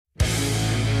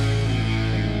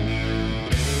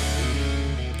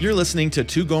You're listening to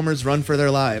Two Gomers Run for Their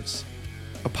Lives,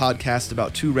 a podcast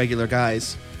about two regular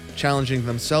guys challenging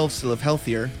themselves to live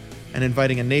healthier and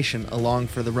inviting a nation along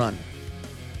for the run.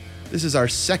 This is our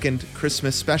second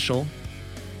Christmas special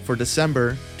for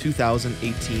December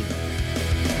 2018.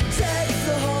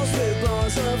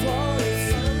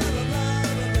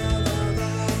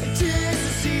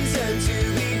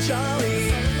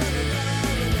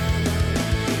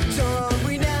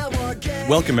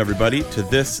 Welcome, everybody, to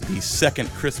the second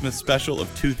Christmas special of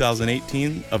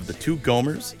 2018 of the Two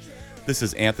Gomers. This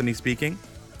is Anthony speaking,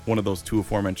 one of those two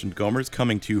aforementioned Gomers,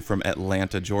 coming to you from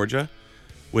Atlanta, Georgia,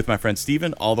 with my friend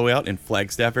Steven, all the way out in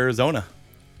Flagstaff, Arizona.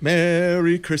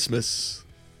 Merry Christmas.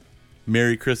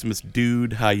 Merry Christmas,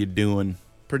 dude. How you doing?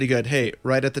 Pretty good. Hey,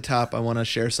 right at the top, I want to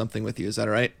share something with you. Is that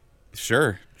all right?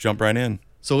 Sure. Jump right in.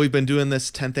 So we've been doing this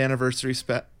 10th anniversary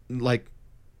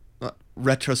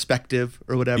retrospective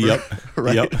or whatever. Yep.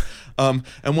 Right? Yep. And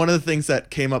one of the things that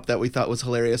came up that we thought was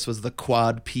hilarious was the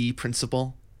quad P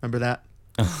principle. Remember that?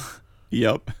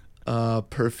 Yep.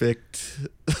 Perfect.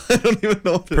 I don't even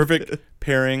know. Perfect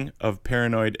pairing of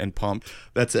paranoid and pumped.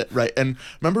 That's it. Right. And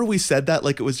remember we said that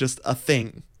like it was just a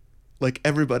thing. Like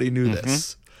everybody knew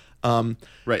this. Right.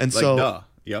 And like, so, duh.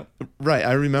 Yep. Right.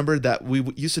 I remembered that we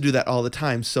used to do that all the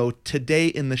time. So today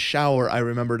in the shower, I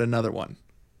remembered another one.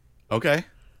 Okay.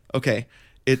 Okay.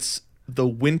 It's the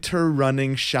winter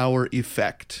running shower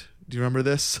effect. Do you remember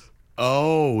this?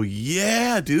 Oh,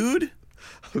 yeah, dude.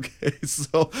 Okay.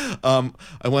 So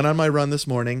I went on my run this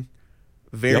morning.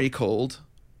 Very cold.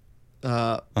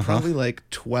 Probably like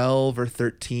 12 or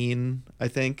 13, I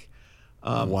think.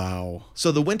 Wow.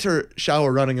 So the winter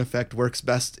shower running effect works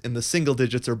best in the single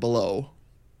digits or below.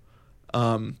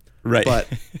 Right. But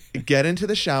get into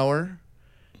the shower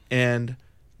and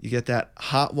you get that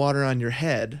hot water on your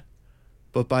head,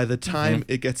 but by the time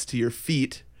it gets to your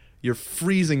feet, your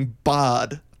freezing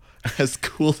bod has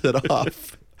cooled it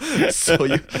off. So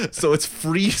it's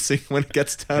freezing when it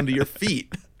gets down to your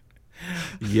feet.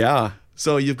 Yeah.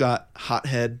 So you've got hot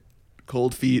head,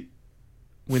 cold feet,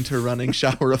 winter running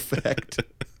shower effect.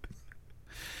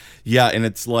 Yeah, and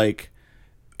it's like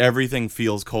everything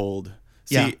feels cold.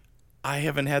 See, Yeah. I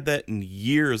haven't had that in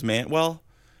years, man. Well,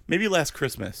 maybe last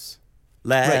Christmas.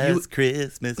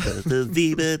 Christmas.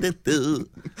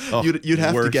 Oh, You'd have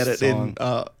to worst get it song.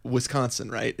 in Wisconsin,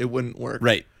 right? It wouldn't work.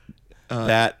 Right.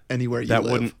 That anywhere you that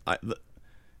live. wouldn't.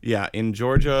 Yeah, in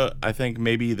Georgia, I think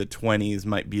maybe the 20s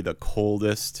might be the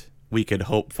coldest we could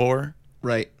hope for.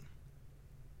 Right.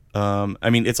 I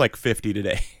mean, it's like 50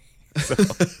 today. So,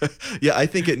 Yeah, I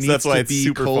think it needs that's why to it's be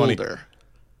super colder. funny.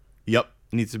 Yep,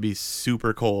 it needs to be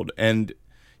super cold, and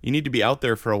you need to be out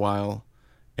there for a while,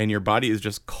 and your body is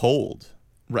just cold.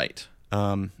 Right.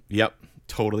 Yep,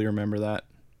 totally remember that.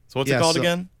 So what's it called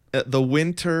again? The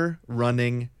winter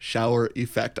running shower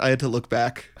effect. I had to look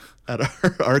back at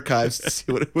our archives to see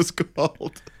what it was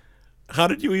called. How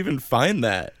did you even find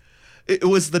that? It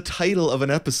was the title of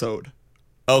an episode.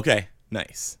 Okay,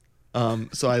 nice.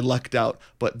 So I lucked out.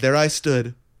 But there I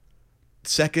stood,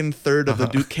 second third of the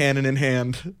Duke Cannon in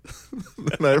hand.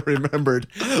 And I remembered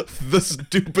the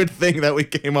stupid thing that we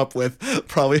came up with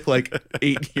probably like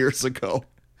 8 years ago.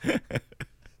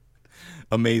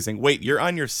 Amazing. Wait, you're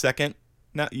on your second?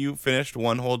 Not you finished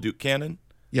one whole Duke Cannon?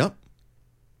 Yep.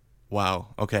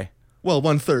 Wow. Okay. Well,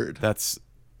 1/3. That's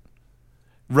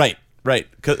right. Right.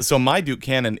 So my Duke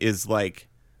Cannon is like,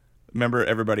 remember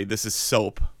everybody, this is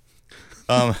soap.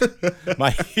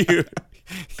 My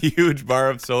huge bar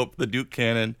of soap, the Duke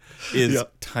Cannon, is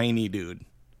tiny, dude.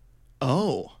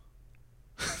 Oh.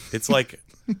 It's like,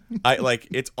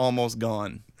 it's almost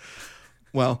gone.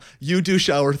 Well, you do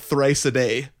shower thrice a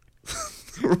day.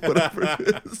 Or whatever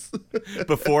it is.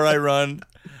 Before I run,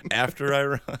 after I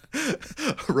run.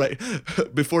 Right.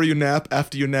 Before you nap,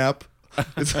 after you nap.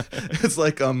 It's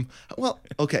like, well,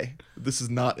 okay. This is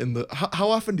not in the... How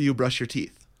often do you brush your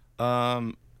teeth?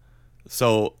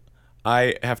 So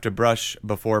I have to brush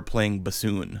before playing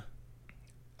bassoon.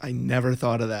 I never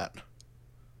thought of that.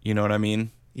 You know what I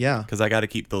mean? Yeah. Because I got to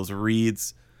keep those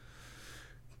reeds,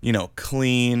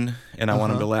 clean, and I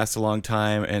want them to last a long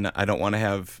time, and I don't want to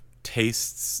have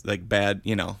tastes like bad,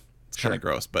 it's kind of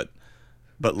gross, but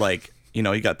like,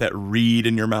 you got that reed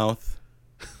in your mouth.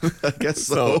 I guess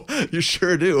so. You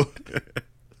sure do.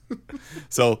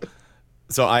 So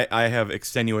I have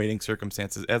extenuating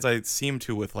circumstances, as I seem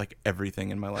to with like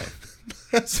everything in my life.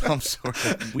 Some sort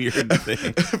of weird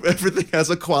thing. Everything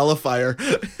has a qualifier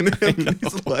in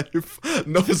his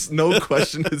life. No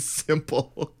question is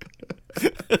simple.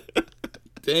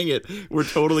 Dang it. We're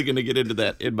totally going to get into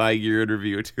that in my year in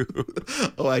review, too.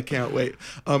 Oh, I can't wait.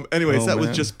 Anyways, Oh, that was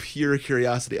man. just pure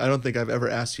curiosity. I don't think I've ever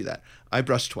asked you that. I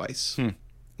brush twice,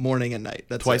 morning and night.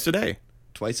 That's Twice it. a day.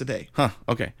 Twice a day. Huh.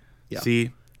 Okay. Yeah.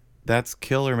 See, that's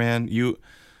killer, man.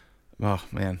 Oh,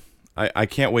 man. I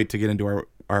can't wait to get into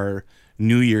our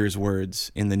New Year's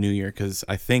words in the new year, because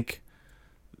I think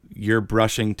your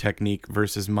brushing technique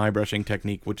versus my brushing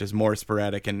technique, which is more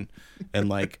sporadic and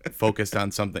like focused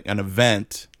on something, an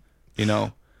event, you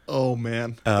know, Oh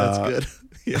man, that's good.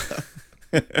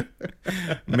 Yeah.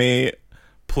 may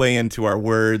play into our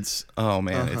words. Oh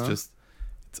man,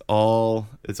 it's all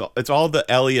the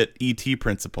Elliot E.T.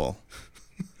 principle.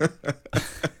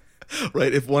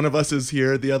 Right. If one of us is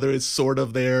here, the other is sort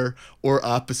of there or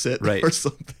opposite Right. or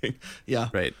something. Yeah.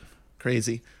 Right.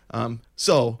 Crazy.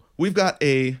 So we've got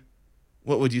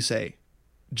what would you say,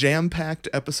 jam-packed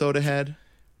episode ahead?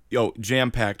 Yo,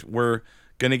 jam-packed. We're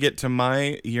going to get to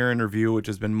my year in review, which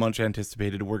has been much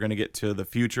anticipated. We're going to get to the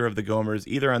future of the Gomers,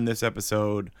 either on this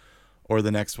episode or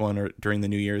the next one or during the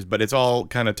New Year's. But it's all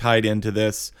kind of tied into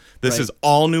this. This Right. is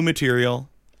all new material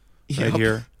right Yep.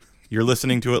 here. You're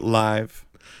listening to it live.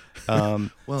 Well,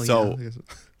 So,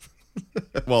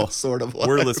 well, sort of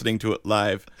we're live. listening to it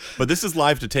live. But this is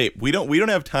live to tape. We don't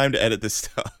have time to edit this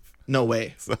stuff. No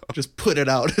way. So- Just put it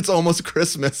out. It's almost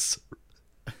Christmas.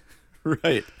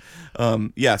 Right.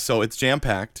 Yeah, so it's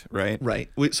jam-packed, right? Right.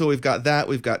 So we've got that.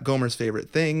 We've got Gomer's favorite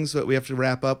things that we have to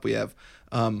wrap up. We have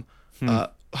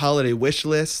holiday wish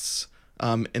lists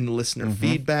and listener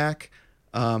feedback.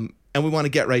 And we want to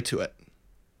get right to it.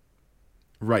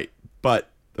 Right. But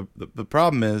the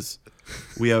problem is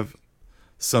we have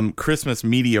some Christmas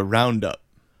media roundup.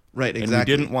 Right, And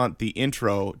exactly. we didn't want the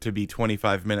intro to be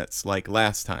 25 minutes like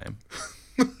last time.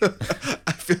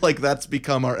 I feel like that's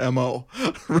become our MO,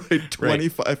 right?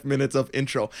 25 minutes of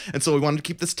intro. And so we wanted to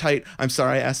keep this tight. I'm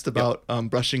sorry I asked about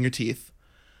brushing your teeth.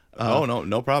 Oh,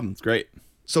 no problem. It's great.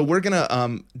 So we're going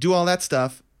to do all that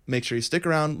stuff. Make sure you stick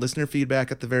around, listener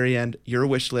feedback at the very end. Your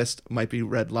wish list might be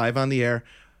read live on the air,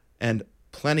 and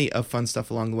plenty of fun stuff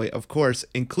along the way, of course,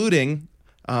 including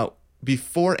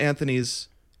before Anthony's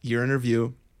year in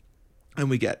review, and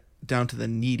we get down to the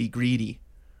nitty-gritty.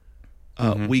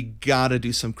 We gotta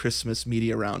do some Christmas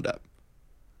media roundup.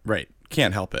 Right.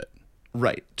 Can't help it.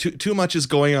 Right. Too much is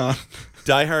going on.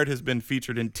 Die Hard has been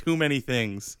featured in too many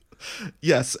things.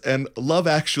 Yes, and Love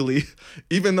Actually,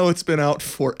 even though it's been out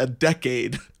for a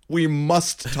decade, we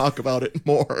must talk about it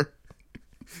more.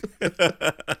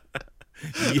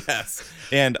 Yes.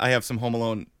 And I have some Home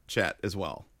Alone chat as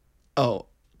well. Oh,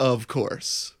 of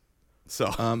course.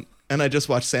 So, And I just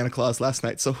watched Santa Claus last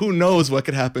night, so who knows what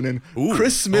could happen in Ooh.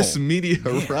 Christmas Oh, media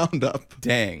roundup.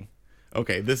 dang.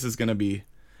 Okay, this is going to be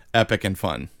epic and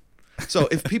fun. So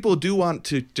if people do want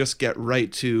to just get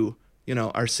right to,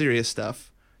 our serious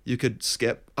stuff, you could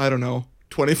skip, I don't know,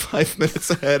 25 minutes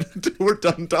ahead until we're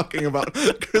done talking about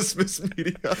Christmas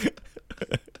media.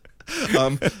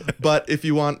 But if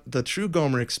you want the true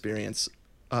Gomer experience,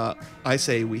 I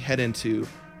say we head into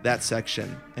that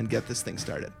section and get this thing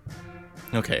started.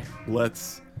 Okay,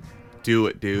 let's do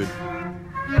it, dude.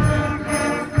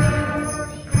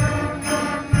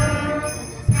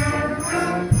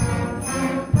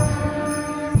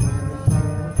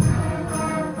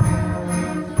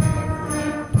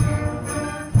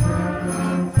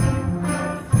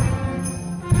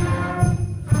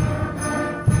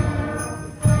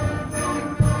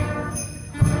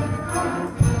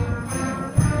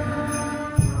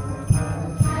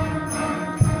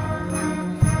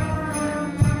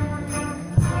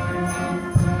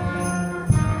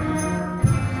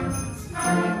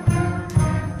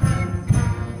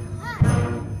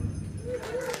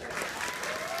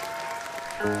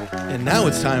 And now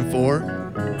it's time for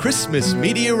Christmas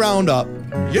Media Roundup.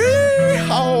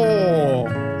 Yee-haw!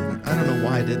 I don't know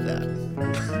why I did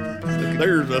that.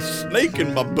 There's a snake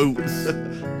in my boots.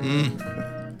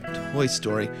 Toy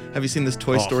Story. Have you seen this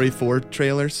Toy Story 4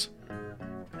 trailers?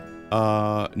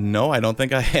 No, I don't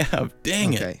think I have.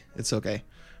 Dang it. Okay, it's okay.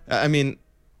 I mean,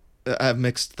 I have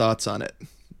mixed thoughts on it.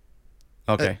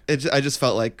 Okay. I just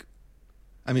felt like,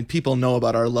 people know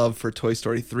about our love for Toy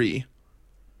Story 3.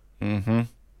 Mm-hmm.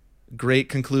 Great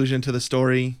conclusion to the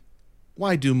story.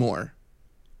 Why do more?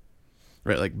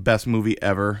 Right, like best movie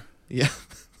ever. Yeah.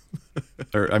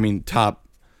 Or top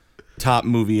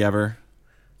movie ever.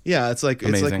 Yeah, it's like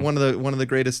Amazing. one of the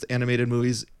greatest animated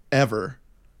movies ever.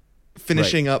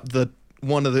 Finishing up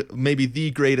maybe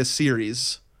the greatest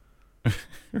series.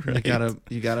 Right.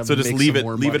 You gotta So just make leave some it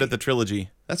more at money. the trilogy.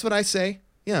 That's what I say.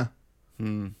 Yeah.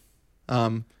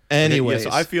 Okay, Anyways, yeah,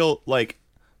 so I feel like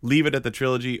leave it at the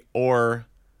trilogy or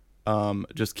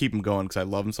just keep them going because I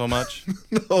love them so much.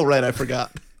 Oh, right, I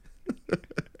forgot.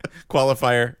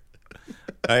 Qualifier.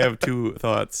 I have 2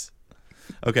 thoughts.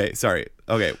 Okay, sorry.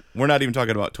 Okay, we're not even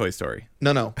talking about Toy Story.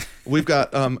 No. We've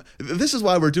got this is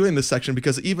why we're doing this section,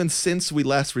 because even since we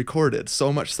last recorded,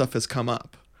 so much stuff has come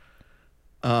up.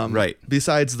 Right.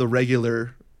 Besides the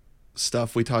regular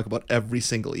stuff we talk about every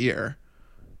single year,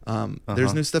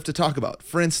 there's new stuff to talk about.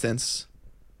 For instance,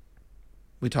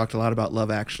 we talked a lot about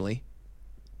Love Actually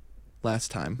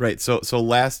last time. Right. So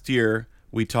last year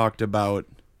we talked about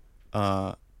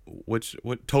what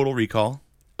Total Recall.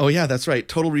 Oh yeah, that's right.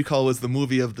 Total Recall was the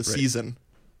movie of the season.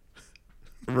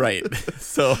 Right.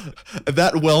 So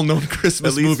that well-known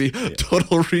Christmas movie, yeah.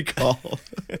 Total Recall.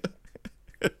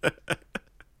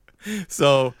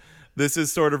 So this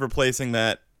is sort of replacing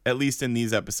that, at least in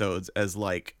these episodes, as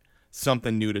like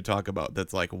something new to talk about.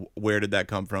 That's like, where did that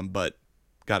come from? But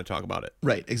got to talk about it.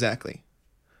 Right, exactly.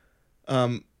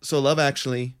 So Love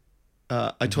Actually,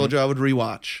 I told you I would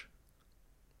rewatch.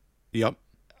 Yep.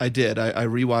 I did. I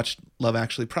rewatched Love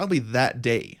Actually probably that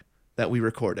day that we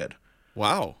recorded.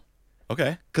 Wow.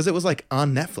 Okay. Because it was like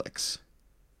on Netflix.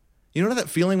 You know that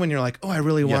feeling when you're like, oh, I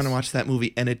really want to Yes. watch that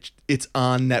movie, and it's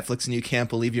on Netflix and you can't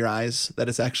believe your eyes that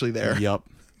it's actually there. Yep.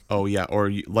 Oh yeah. Or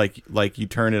you, like you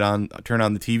turn on the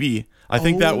TV. I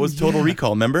think that was Total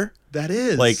Recall. Remember? That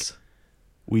is. Like,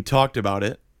 we talked about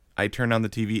it. I turned on the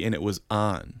TV and it was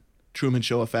on. Truman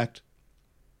Show effect.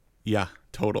 Yeah.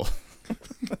 Total.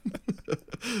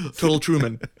 Total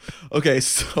Truman. Okay,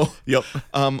 so Yep.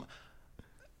 all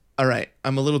right.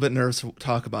 I'm a little bit nervous to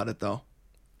talk about it though.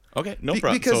 Okay. No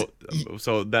problem. because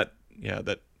So that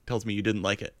tells me you didn't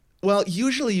like it. Well,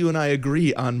 usually you and I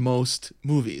agree on most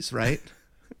movies, right?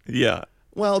 Yeah.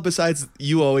 Well, besides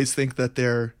you always think that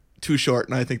they're too short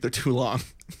and I think they're too long,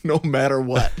 no matter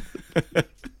what.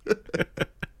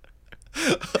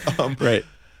 Right.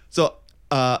 So,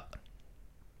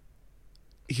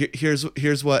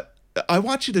 here's what I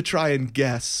want you to try and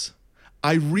guess.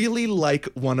 I really like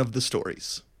one of the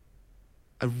stories.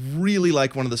 I really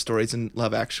like one of the stories in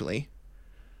Love Actually.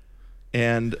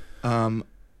 And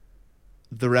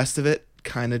the rest of it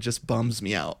kind of just bums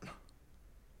me out.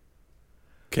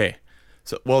 Okay.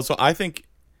 So I think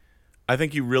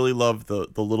you really love the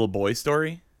little boy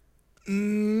story.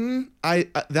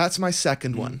 That's my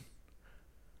second one.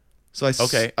 So I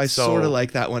Okay, so- sort of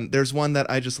like that one. There's one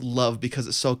that I just love because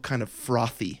it's so kind of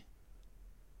frothy.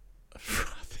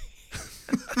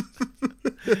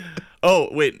 Oh,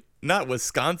 wait, not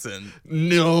Wisconsin.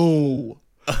 No.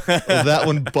 Oh, that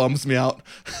one bums me out.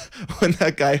 When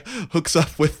that guy hooks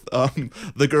up with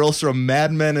the girls from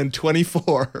Mad Men and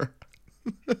 24.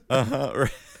 Right.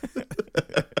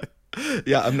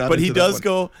 Yeah, I'm not. But he into that does one.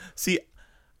 go. See,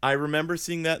 I remember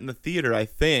seeing that in the theater, I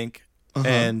think,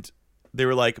 and they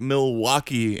were like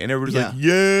Milwaukee, and everybody's like,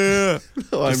 "Yeah,"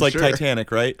 Oh, just I'm like sure.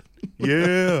 Titanic, right?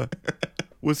 Yeah,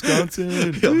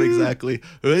 Wisconsin. Yep, exactly.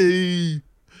 Hey.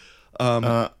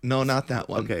 No, not that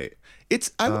one. Okay.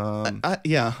 It's I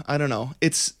don't know.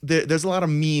 It's there's a lot of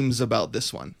memes about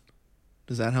this one.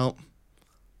 Does that help?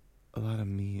 A lot of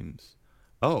memes.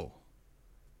 Oh,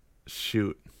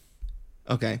 shoot.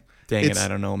 Okay. Dang it, I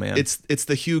don't know, man. It's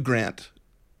the Hugh Grant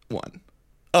one.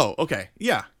 Oh, okay.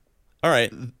 Yeah. All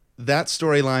right. That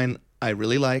storyline I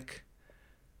really like.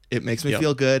 It makes me Yep.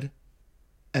 feel good,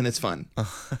 and it's fun.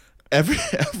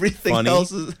 Everything Funny?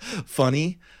 else is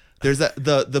funny. There's that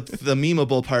the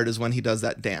memeable part is when he does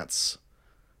that dance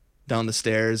down the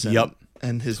stairs and, Yep.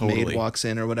 and his Totally. maid walks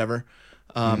in or whatever.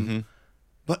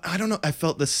 But I don't know. I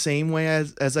felt the same way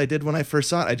as I did when I first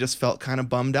saw it. I just felt kind of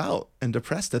bummed out and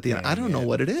depressed at the end. I don't know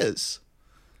what it is.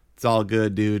 It's all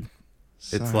good, dude. It's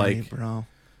Sorry, like- bro.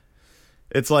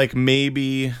 It's like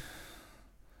maybe,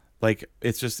 like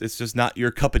it's just not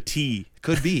your cup of tea.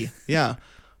 Could be, yeah.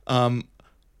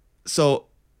 So,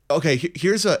 okay,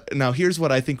 here's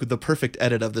what I think the perfect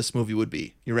edit of this movie would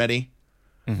be. You ready?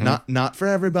 Not for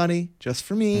everybody, just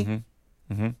for me.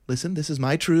 Listen, this is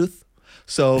my truth.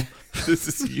 So, This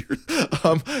is your.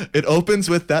 it opens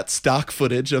with that stock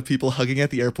footage of people hugging at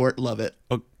the airport. Love it.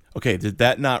 Okay, did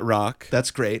that not rock?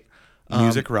 That's great.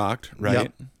 Music rocked,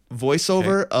 right? Yep.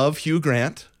 Voiceover of Hugh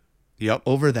Grant Yep.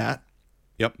 over that.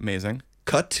 Yep. Amazing.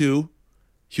 Cut to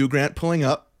Hugh Grant pulling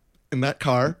up in that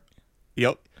car.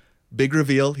 Yep. Big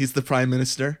reveal. He's the prime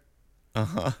minister.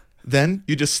 Then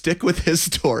you just stick with his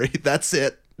story. That's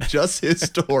it. Just his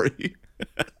story.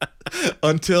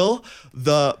 Until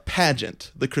the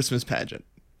pageant, the Christmas pageant.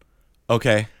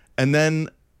 Okay. And then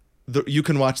you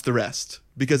can watch the rest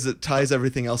because it ties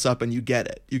everything else up and you get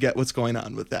it. You get what's going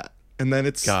on with that. And then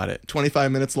it's Got it.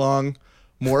 25 minutes long,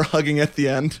 more hugging at the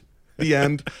end. The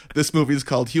end. This movie is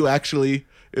called Hugh Actually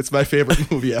It's my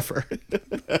favorite movie ever.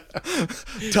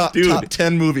 Top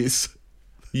 10 movies.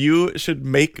 You should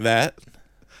make that.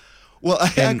 Well,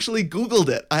 I actually Googled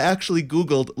it. I actually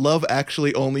Googled Love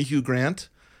Actually Only Hugh Grant,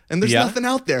 and there's nothing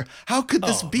out there. How could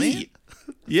this be? Man.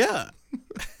 Yeah.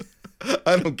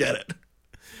 I don't get it.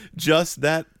 Just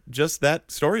that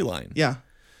storyline. Yeah.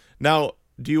 Now,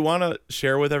 do you want to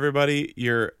share with everybody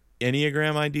your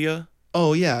Enneagram idea?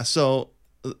 Oh yeah. So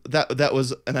that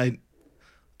was an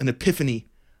epiphany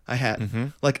I had. Mm-hmm.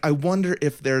 Like, I wonder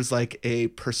if there's like a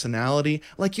personality,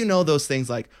 like, those things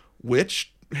like,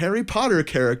 which Harry Potter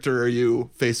character are you?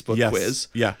 Facebook quiz.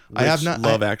 Yeah. I have not.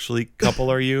 Love Actually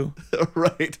couple are you?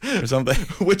 Right. Or something.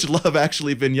 Which Love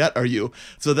Actually vignette are you?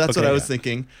 So that's Okay, what I was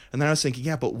thinking. And then I was thinking,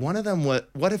 yeah, but one of them,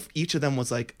 what if each of them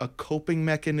was like a coping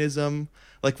mechanism?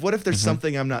 Like, what if there's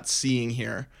something I'm not seeing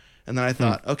here? And then I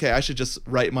thought, okay, I should just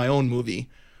write my own movie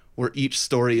where each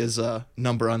story is a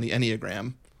number on the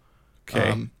Enneagram.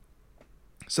 Okay.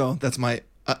 So that's my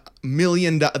 $1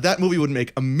 million. That movie would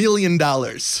make $1 million.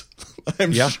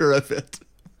 I'm sure of it.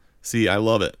 See, I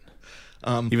love it.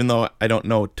 Even though I don't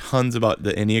know tons about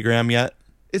the Enneagram yet.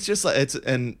 It's just like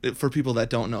and for people that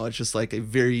don't know, it's just like a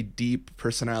very deep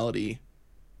personality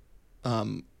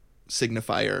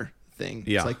signifier thing.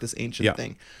 Yeah. It's like this ancient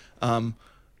thing.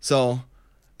 So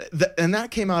and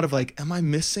that came out of like, am I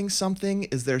missing something?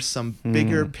 Is there some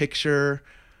bigger picture?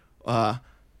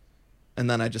 And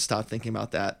then I just stopped thinking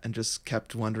about that and just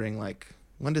kept wondering, like,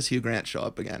 when does Hugh Grant show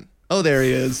up again? Oh, there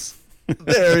he is.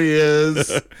 There he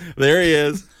is. There he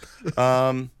is.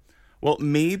 Well,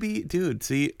 maybe, dude,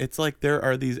 see, it's like there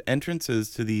are these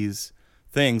entrances to these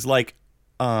things, like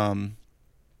on-ramps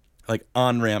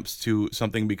to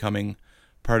something becoming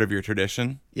part of your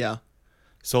tradition. Yeah.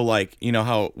 So, like, you know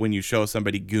how when you show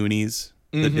somebody Goonies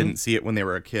that didn't see it when they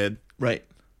were a kid? Right.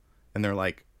 And they're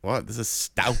like, what? This is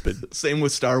stupid. Same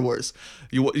with Star Wars.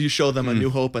 You show them A New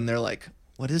Hope and they're like,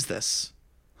 what is this?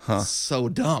 Huh. So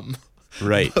dumb.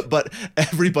 Right. But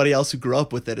everybody else who grew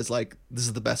up with it is like, this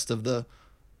is the best of the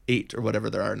 8 or whatever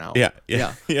there are now.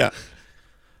 Yeah.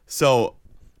 So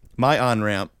my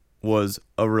on-ramp was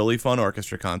a really fun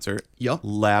orchestra concert. Yep.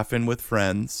 Laughing with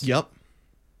friends. Yep.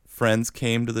 Friends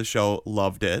came to the show,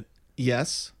 loved it.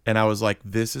 Yes. And I was like,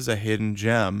 this is a hidden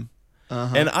gem.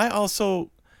 Uh-huh. And I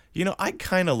also, I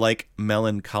kind of like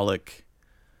melancholic,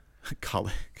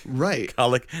 right.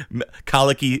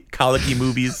 colicky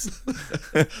movies.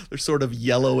 They're sort of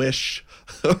yellowish,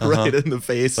 right in the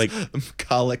face. Like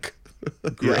colic.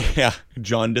 Yeah.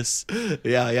 Jaundice.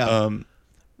 Yeah.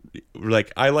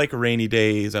 Like, I like rainy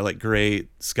days. I like gray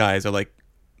skies. I like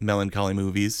melancholy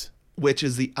movies. Which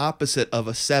is the opposite of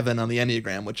a 7 on the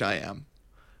Enneagram, which I am.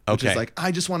 Which is like,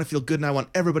 I just want to feel good and I want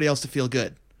everybody else to feel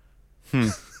good.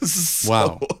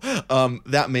 Wow.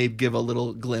 That may give a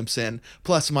little glimpse in.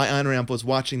 Plus, my on-ramp was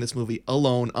watching this movie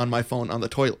alone on my phone on the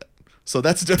toilet. So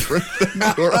that's different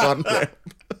than your on-ramp.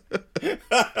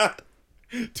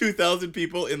 2,000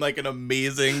 people in like an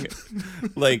amazing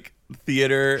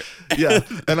theater. Yeah,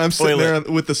 and I'm sitting there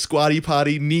with the squatty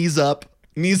potty, knees up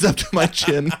to my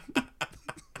chin.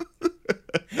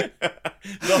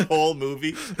 The whole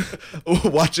movie.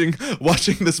 watching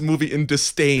this movie in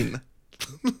disdain.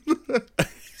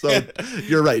 So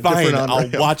you're right. Fine, I'll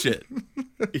watch it.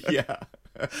 Yeah.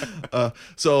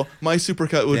 So my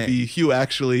supercut would be Hugh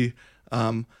Actually,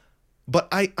 but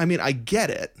I mean I get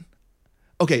it.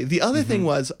 Okay, the other thing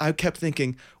was I kept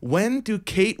thinking, when do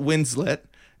Kate Winslet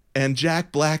and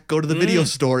Jack Black go to the video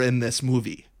store in this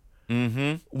movie?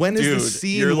 When is the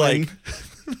scene? You're when...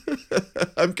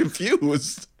 I'm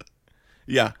confused.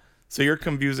 Yeah. So you're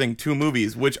confusing two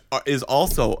movies, which is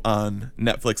also on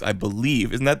Netflix, I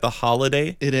believe. Isn't that The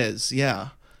Holiday? It is, yeah.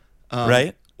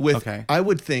 Right? Okay. I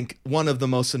would think one of the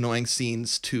most annoying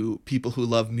scenes to people who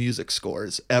love music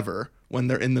scores ever, when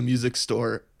they're in the music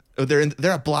store, or they're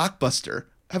at Blockbuster.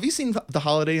 Have you seen The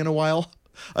Holiday in a while?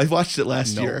 I watched it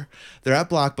last year. They're at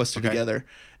Blockbuster together,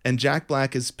 and Jack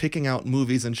Black is picking out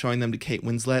movies and showing them to Kate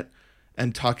Winslet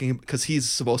and talking, because he's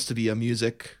supposed to be a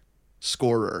music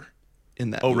scorer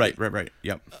in that movie. Right.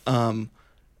 Yep. And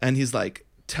he's like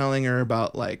telling her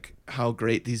about like how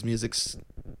great these music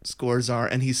scores are,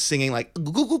 and he's singing like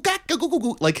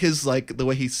like his like the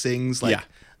way he sings like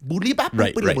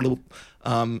right.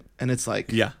 And it's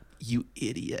like, yeah, you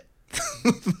idiot.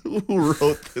 Who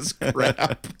wrote this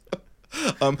crap?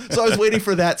 So I was waiting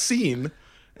for that scene,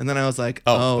 and then I was like,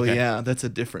 okay. Yeah, that's a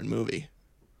different movie.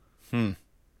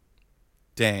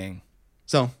 Dang.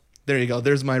 So there you go.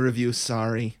 There's my review.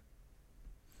 Sorry.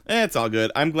 It's all good.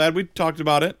 I'm glad we talked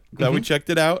about it. Glad we checked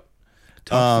it out.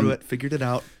 Talked through it, figured it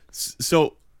out.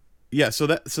 So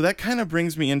that kind of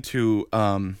brings me into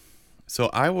so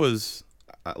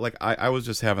I was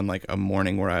just having like a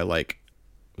morning where I like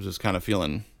was just kind of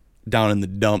feeling down in the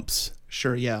dumps.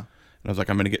 Sure, yeah. And I was like,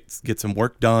 I'm gonna get some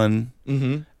work done.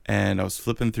 Mm-hmm. And I was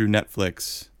flipping through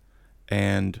Netflix,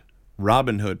 and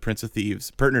Robin Hood,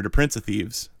 Partner to Prince of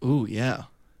Thieves, Ooh, yeah.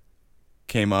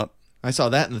 came up. I saw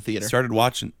that in the theater. Started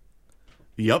watching.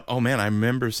 Yep. Oh man, I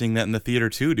remember seeing that in the theater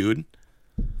too, dude.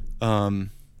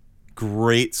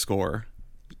 Great score.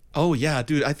 Oh yeah,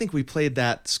 dude. I think we played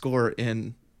that score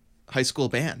in high school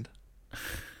band.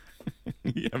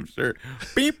 Yeah, I'm sure.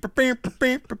 And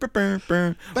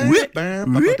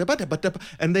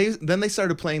they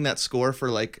started playing that score for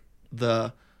like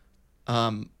the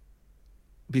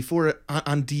before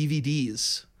on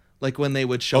DVDs, like when they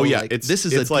would show. Oh yeah, like, it's this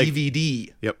is it's a like,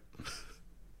 DVD. Yep.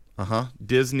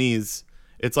 Disney's.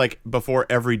 It's like before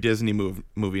every Disney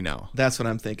movie now, That's what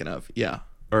I'm thinking of. Yeah,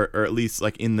 or at least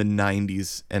like in the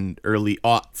 90s and early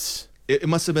aughts. it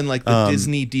must have been like the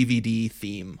Disney DVD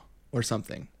theme or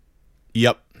something.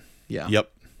 Yep. Yeah.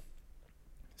 Yep.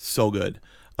 So good.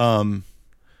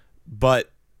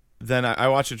 But then I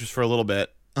watched it just for a little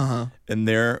bit, and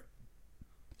there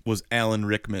was Alan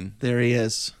Rickman, There he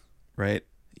is. right?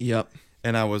 Yep.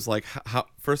 And I was like, how,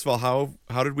 first of all,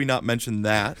 how did we not mention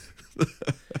that?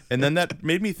 And then that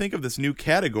made me think of this new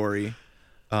category.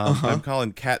 I'm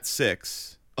calling Cat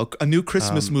 6. A new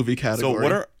Christmas movie category. So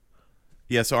what are?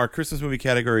 Yeah. So our Christmas movie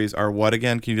categories are what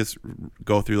again? Can you just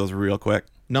go through those real quick?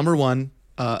 Number one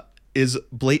is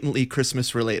blatantly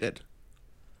Christmas related.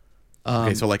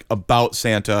 Okay. So like about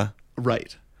Santa.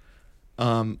 Right.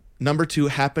 Number two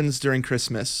happens during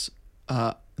Christmas.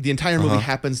 The entire movie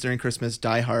happens during Christmas.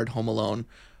 Die Hard, Home Alone,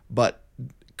 but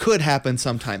could happen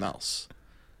sometime else.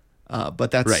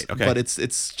 But that's right. Okay. But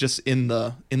it's just in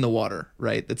the water,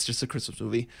 right? It's just a Christmas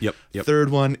movie. Yep. Third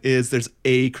one is there's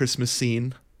a Christmas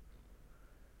scene.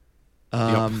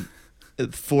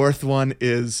 Fourth one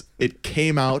is it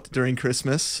came out during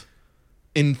Christmas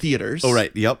in theaters. Oh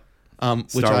right. Yep.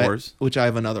 Star Wars. Which I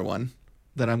have another one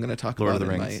that I'm going to talk Lord about of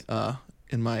the Rings.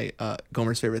 in my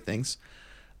Gomer's favorite things.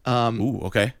 Ooh.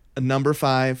 Okay. Number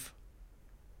 5.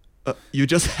 You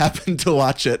just happened to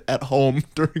watch it at home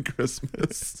during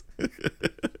Christmas.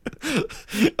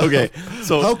 Okay.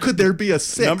 So how could there be a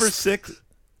 6? Number 6.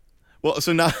 Well,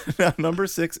 so now number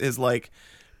 6 is like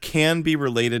can be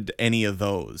related to any of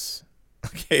those.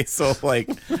 Okay, so like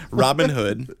Robin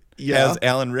Hood has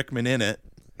Alan Rickman in it,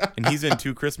 and he's in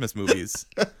 2 Christmas movies.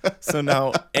 So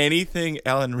now anything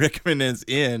Alan Rickman is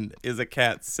in is a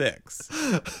Cat 6.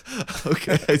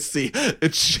 Okay, I see.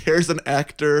 It shares an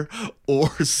actor or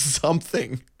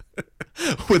something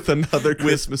with another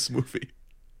Christmas movie.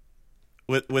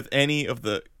 With any of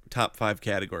the top 5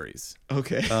 categories.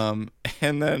 Okay.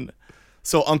 And then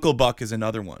so Uncle Buck is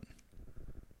another one.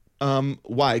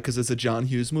 Why? Because it's a John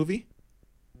Hughes movie?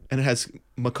 And it has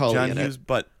Macaulay in it. John Hughes,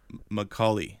 but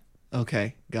Macaulay.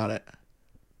 Okay, got it.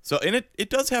 So, and it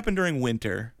does happen during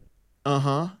winter.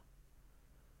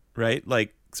 Right?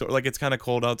 Like it's kind of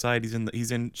cold outside.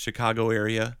 He's in Chicago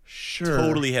area. Sure.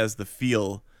 Totally has the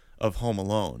feel of Home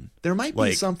Alone. There might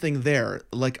be something there,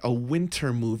 like a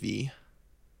winter movie.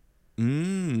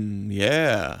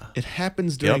 Yeah. It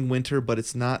happens during winter, but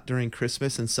it's not during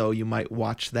Christmas, and so you might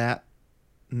watch that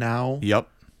now. Yep.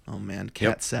 Oh man,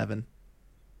 Cat 7.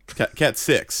 Cat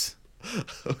 6.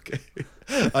 Okay.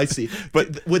 I see.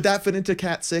 But would that fit into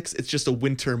Cat 6? It's just a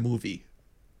winter movie.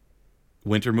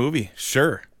 Winter movie.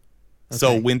 Sure.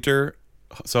 Okay.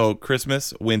 So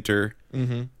Christmas, winter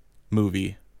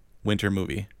movie. Winter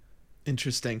movie.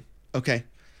 Interesting. Okay.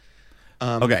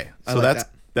 Okay. So like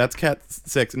that's Cat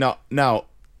 6. Now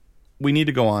we need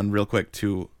to go on real quick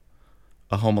to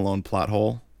a Home Alone plot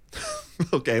hole.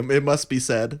 Okay, it must be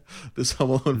said. This Home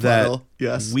Alone that plot hole.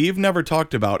 Yes. We've never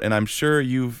talked about, and I'm sure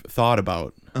you've thought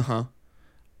about.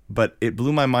 But it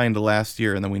blew my mind last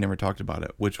year, and then we never talked about it,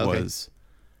 which was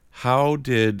how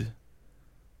did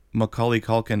Macaulay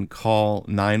Culkin call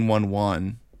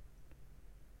 911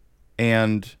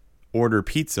 and order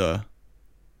pizza,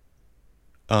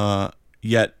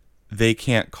 yet they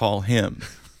can't call him?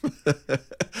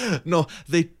 No,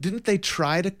 they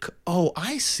try to. Oh,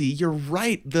 I see. You're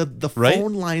right. The Right?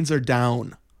 phone lines are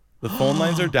down. The phone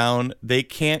lines are down. They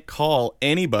can't call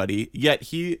anybody, yet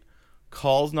he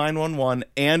calls 911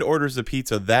 and orders the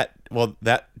pizza that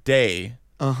day.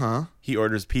 He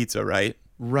orders pizza, right?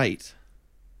 Right.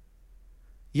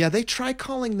 Yeah, they try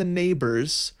calling the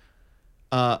neighbors,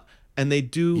 and they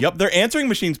do. Yep, their answering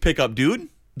machines pick up, dude.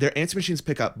 Their answer machines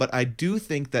pick up, but I do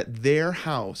think that their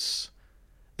house,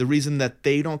 the reason that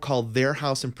they don't call their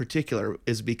house in particular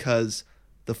is because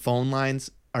the phone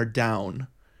lines are down,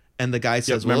 and the guy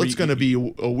says, "Well, it's going to be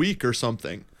a week or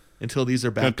something." until these are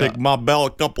It's gonna back up. take Ma Bell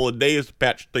a couple of days to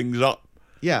patch things up.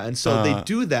 Yeah, and so they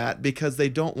do that because they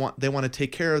want to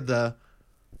take care of the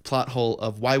plot hole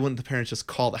of why wouldn't the parents just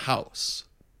call the house?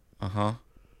 Uh-huh.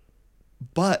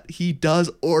 But he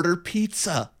does order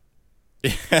pizza.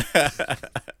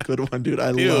 Good one, dude.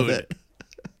 I love it.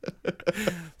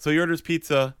 So he orders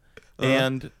pizza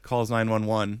and calls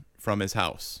 911 from his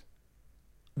house.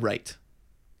 Right.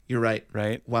 You're right.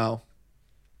 Right? Wow.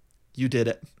 You did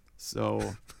it.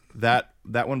 So that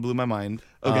one blew my mind.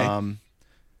 Okay.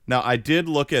 Now, I did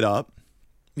look it up,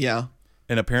 Yeah.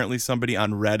 and apparently somebody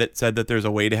on Reddit said that there's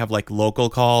a way to have, like, local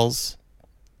calls,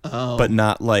 Oh. but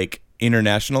not, like,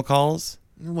 international calls.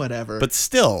 Whatever. But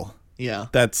still, yeah.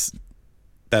 that's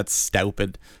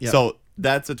stupid. Yep. So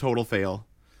that's a total fail.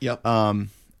 Yep. And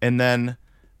then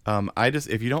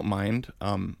if you don't mind,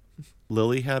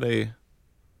 Lily had a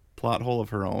plot hole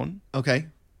of her own. Okay.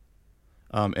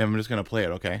 And I'm just going to play it,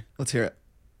 okay? Let's hear it.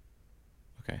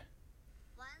 Okay.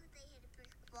 Why would they hit a brick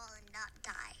wall and not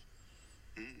die?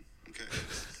 Okay.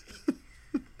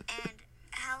 And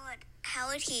how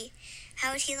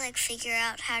would he like figure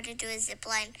out how to do a zip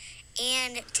line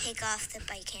and take off the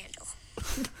bike handle?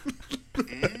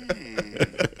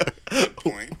 Good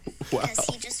point. Because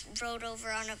he just rode over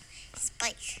on his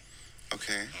bike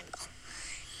Okay. handle.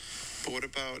 But what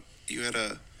about you had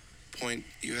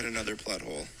another plot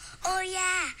hole. Oh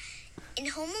yeah, in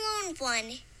Home Alone 1,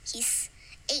 he's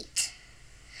 8.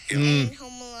 Yeah. And in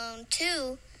Home Alone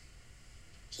 2,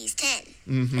 he's 10.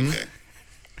 Mm-hmm. Okay.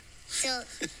 So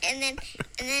and then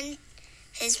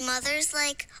his mother's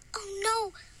like, "Oh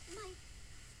no,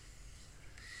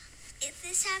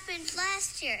 this happened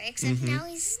last year." Except now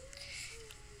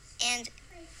and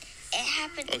it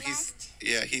happened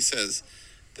he says,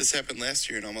 this happened last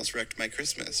year and almost wrecked my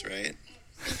Christmas, right?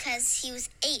 because he was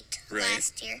 8 Right.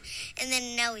 last year, and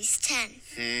then now he's 10.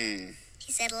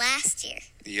 He said last year.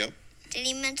 Yep. Did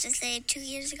he meant to say 2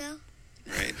 years ago?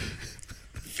 Right.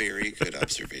 Very good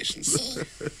observations.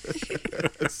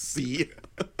 See?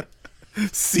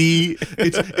 See?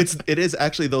 It is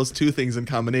actually those two things in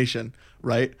combination,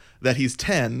 right? That he's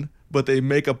 10, but they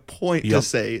make a point to Yep.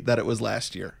 say that it was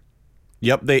last year.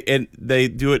 Yep, they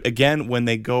do it again when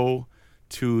they go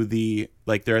to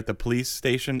they're at the police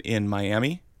station in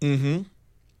Miami. Mm-hmm.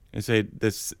 And say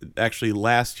this actually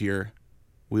last year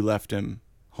we left him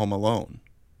home alone.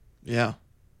 Yeah.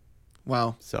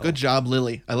 Wow. So- Good job,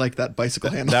 Lily. I like that bicycle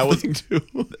handle that was- thing too.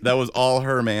 That was all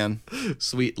her, man.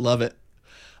 Sweet. Love it.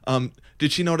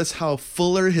 Did she notice how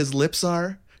fuller his lips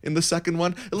are in the second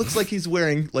one? It looks like he's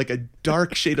wearing like a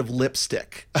dark shade of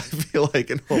lipstick. I feel like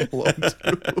in Home Alone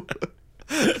 2.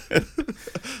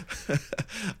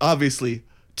 Obviously,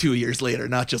 2 years later,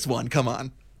 not just one. Come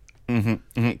on.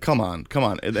 Come on.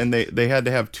 And they had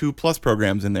to have 2+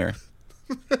 programs in there.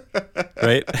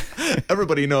 Right?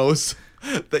 Everybody knows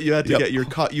that you had to Yep. get your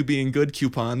Caught You Being Good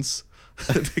coupons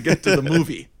to get to the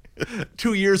movie.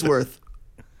 2 years worth.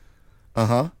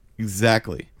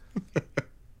 Exactly.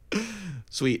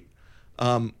 Sweet.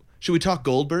 Should we talk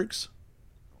Goldbergs?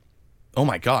 Oh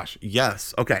my gosh.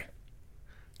 Yes. Okay.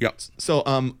 Yep. So,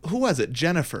 who was it?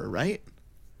 Jennifer, right?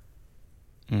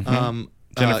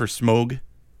 Jennifer Smogue.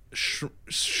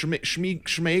 Schmeg,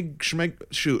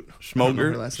 shoot. I don't know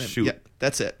Schmoger? her last name. Shoot. Yeah,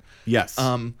 that's it. Yes.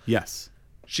 Um, yes.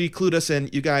 She clued us in.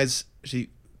 You guys, she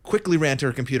quickly ran to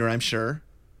her computer, I'm sure.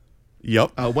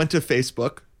 Yep. Went to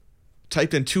Facebook,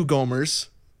 typed in 2 Gomers,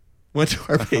 went to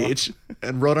our page,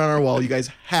 and wrote on our wall, you guys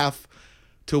have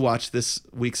to watch this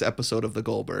week's episode of The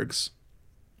Goldbergs.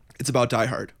 It's about Die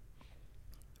Hard.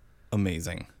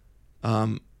 Amazing.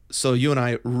 So you and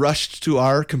I rushed to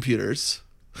our computers.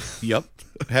 Yep.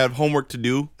 Had homework to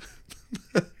do.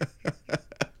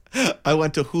 I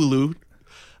went to Hulu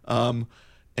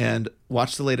and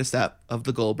watched the latest app of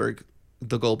The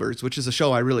Goldbergs, which is a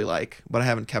show I really like, but I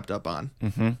haven't kept up on.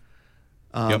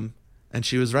 Yep. And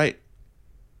she was right.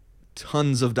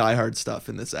 Tons of Die Hard stuff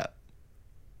in this app.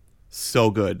 So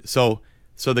good. So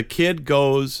the kid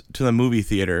goes to the movie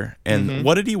theater, and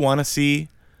what did he want to see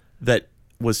that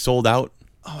was sold out?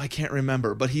 Oh, I can't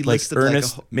remember, but he Like listed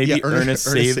Ernest, like maybe Ernest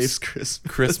Saves Christmas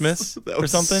Christmas That or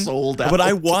was something. sold out. But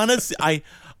I want to see.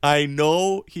 I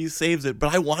know he saves it,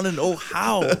 but I want to know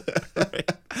how.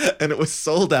 And it was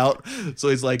sold out. So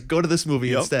he's like, go to this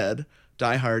movie instead.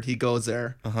 Die Hard. He goes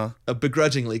there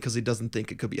begrudgingly because he doesn't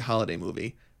think it could be a holiday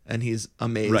movie. And he's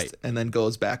amazed, Right. and then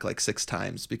goes back like 6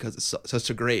 times because it's such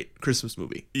a great Christmas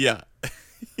movie. Yeah.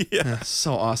 Yeah.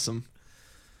 So awesome.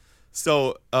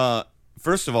 So,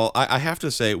 first of all, I have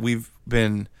to say we've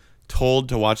been told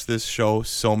to watch this show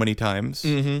so many times.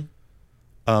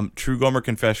 True Gomer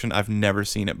Confession, I've never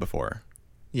seen it before.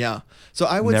 Yeah. So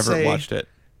I would Never say watched it.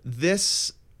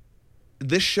 this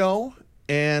show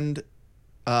and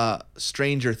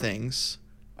Stranger Things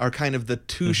are kind of the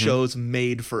two shows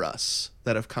made for us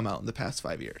that have come out in the past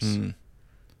 5 years.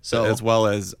 So as well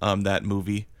as that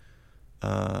movie.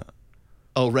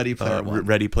 Ready Player One.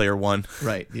 Ready Player One.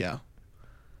 Right. Yeah.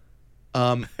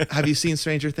 Have you seen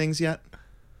Stranger Things yet?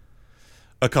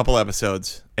 A couple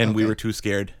episodes, and we Okay. were too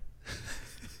scared.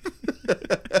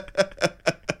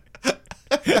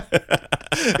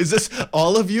 Is this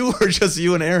all of you or just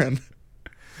you and Aaron?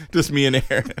 Just me and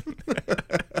Aaron.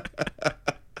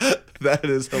 That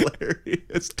is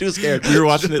hilarious. Too scared. We were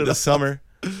watching it this summer.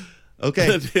 Okay.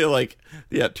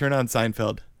 Turn on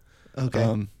Seinfeld.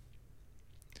 Okay.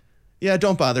 Yeah,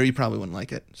 don't bother. You probably wouldn't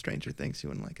like it. Stranger Things, you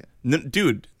wouldn't like it.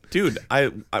 Dude,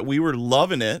 we were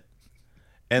loving it,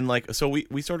 and like, so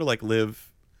we sort of like live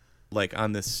like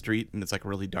on this street, and it's like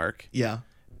really dark. Yeah.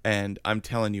 And I'm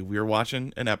telling you, we were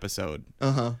watching an episode.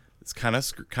 Uh-huh. It's kind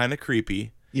of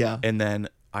creepy. Yeah. And then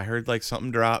I heard like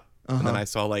something drop, and then Uh-huh. I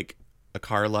saw like a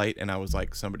car light, and I was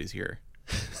like, somebody's here.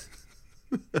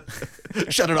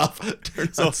 Shut it off. Turn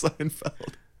on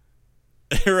Seinfeld.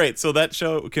 Right. So that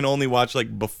show can only watch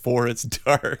like before it's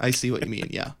dark. I see what you mean.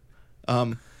 Yeah.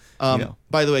 Yeah.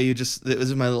 By the way, this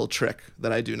is my little trick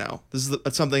that I do now. This is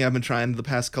something I've been trying the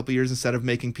past couple years. Instead of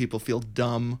making people feel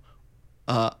dumb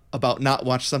about not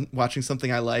watching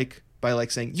something I like by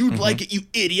like saying, "You'd like it, you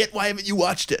idiot. Why haven't you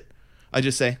watched it?" I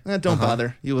just say, "Don't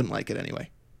bother. You wouldn't like it anyway."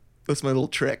 That's my little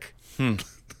trick.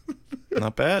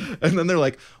 Not bad. And then they're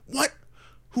like, "What?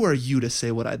 Who are you to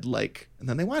say what I'd like?" And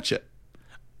then they watch it.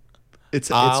 It's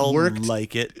I'll worked.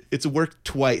 like it. It's worked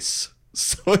twice,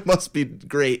 so it must be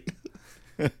great.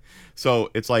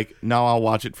 So it's like, now I'll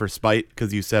watch it for spite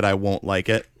because you said I won't like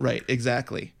it. Right,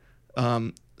 exactly.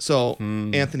 So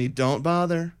Anthony, don't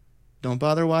bother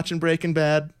watching Breaking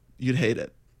Bad. You'd hate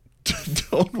it.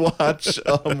 Don't watch.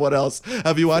 What else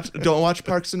have you watched? Don't watch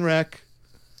Parks and Rec.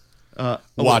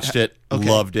 Watched it. Okay.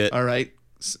 Loved it. All right,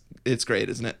 it's great,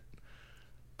 isn't it?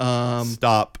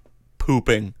 Stop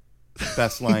pooping.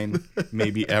 Best line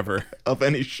maybe ever. Of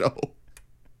any show.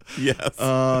 Yes.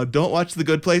 Don't watch The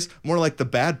Good Place. More like The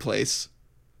Bad Place.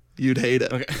 You'd hate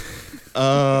it. Okay.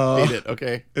 Hate it.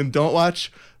 Okay. And don't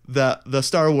watch the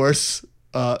Star Wars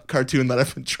cartoon that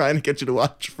I've been trying to get you to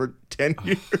watch for 10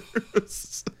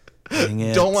 years. Dang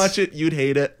it. Don't watch it. You'd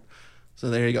hate it. So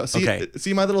there you go.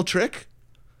 See my little trick?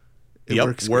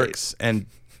 It works. And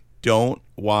don't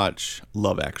watch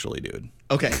Love Actually, dude.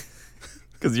 Okay.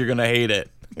 Because you're going to hate it.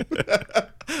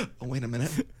 Oh, wait a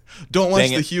minute. Don't watch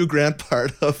Dang the it. Hugh Grant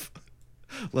part of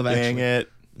Love Dang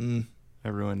Actually. it. I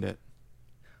ruined it.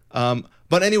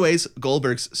 But anyways,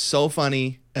 Goldberg's so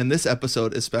funny, and this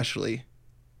episode especially.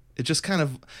 It just kind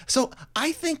of... So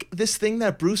I think this thing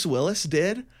that Bruce Willis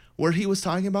did, where he was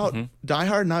talking about Die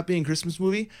Hard not being a Christmas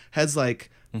movie, has like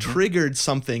triggered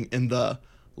something in the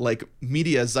like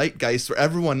media zeitgeist where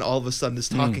everyone all of a sudden is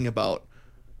talking about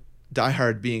Die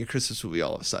Hard being a Christmas movie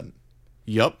all of a sudden.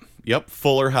 Yep.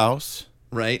 Fuller House.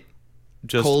 Right?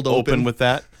 Just Cold open. with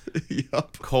that.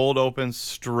 Yup. Cold open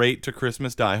straight to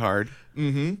Christmas Die Hard.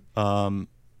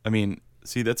 I mean,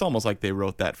 see, that's almost like they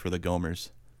wrote that for the Gomers.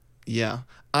 Yeah.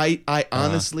 I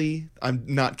honestly, I'm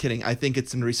not kidding. I think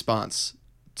it's in response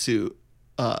to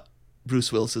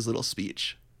Bruce Willis's little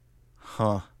speech.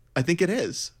 Huh. I think it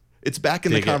is. It's back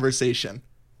in Dig the it. conversation.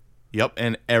 Yep,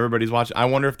 and everybody's watching. I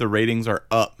wonder if the ratings are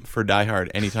up for Die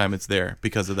Hard anytime it's there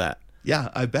because of that. Yeah,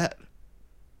 I bet.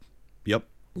 Yep,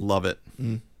 love it.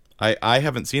 I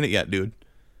haven't seen it yet, dude.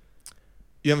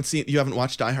 You haven't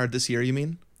watched Die Hard this year, you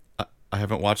mean? I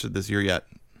haven't watched it this year yet.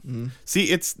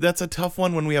 See, that's a tough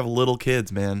one when we have little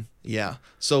kids, man. Yeah.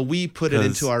 So we put it 'Cause-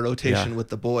 into our rotation yeah. with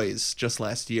the boys just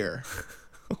last year.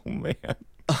 Oh man.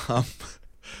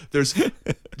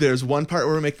 There's one part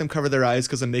where we make them cover their eyes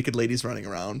because a naked lady's running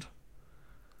around.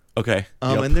 Okay.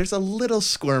 Yep. And there's a little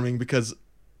squirming because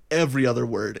every other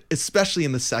word, especially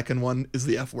in the second one, is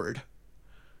the F word.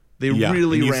 They Yeah,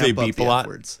 really and you ramp say up beep the a lot? F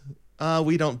words.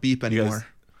 We don't beep guys- anymore.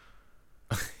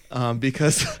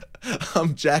 Because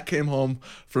Jack came home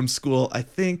from school, I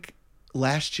think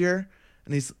last year,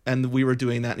 and we were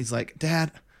doing that, and he's like,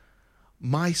 "Dad,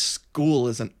 my school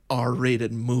is an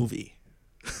R-rated movie."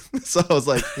 So I was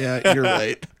like, "Yeah, you're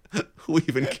right. Who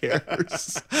even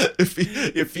cares? If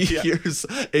he hears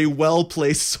a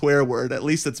well-placed swear word, at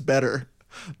least it's better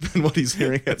than what he's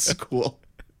hearing at school."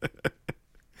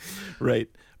 Right.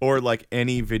 Or like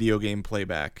any video game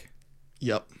playback.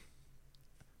 Yep.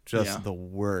 Just Yeah. the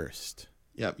worst.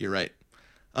 Yep, you're right.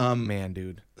 Man,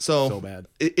 dude. So So bad.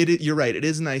 You're right. It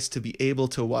is nice to be able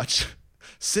to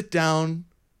sit down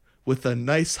with a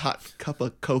nice hot cup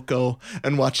of cocoa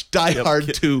and watch Die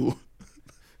Hard 2.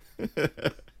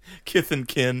 Kith and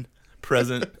kin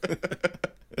present.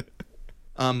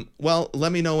 Well,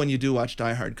 let me know when you do watch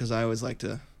Die Hard, because I always like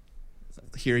to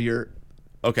hear your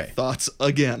Okay. thoughts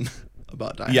again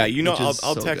about Die Hard. Yeah, you know, which I'll is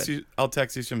so text good. you. I'll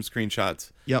text you some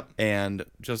screenshots. Yep, And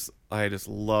I just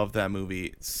love that movie.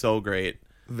 It's so great.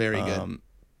 very good.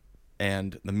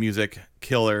 And the music,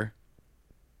 killer.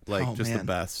 Like, Oh, just the man.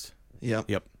 best. Yep.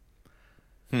 Yep.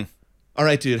 All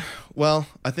right, dude. Well,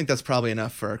 I think that's probably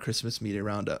enough for our Christmas media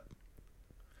roundup.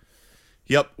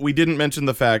 Yep. We didn't mention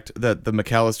the fact that the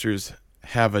McAllisters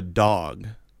have a dog,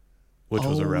 which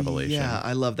was a revelation. Yeah,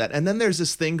 I love that. And then there's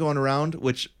this thing going around,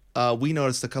 which we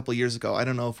noticed a couple years ago. I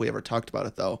don't know if we ever talked about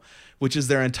it, though, which is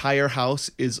their entire house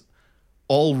is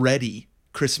already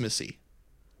Christmassy.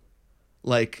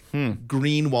 Like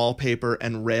green wallpaper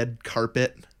and red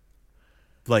carpet.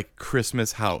 Like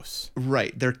Christmas house.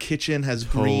 Right. Their kitchen has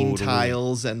green Totally.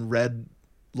 tiles and red,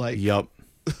 like, Yep.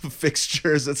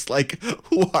 fixtures. It's like,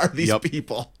 who are these Yep.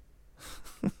 people?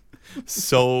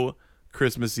 So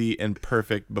Christmassy and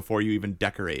perfect before you even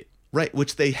decorate. Right,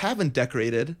 which they haven't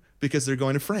decorated because they're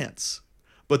going to France.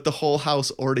 But the whole house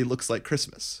already looks like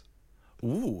Christmas.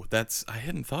 Ooh, I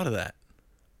hadn't thought of that.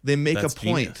 They make That's a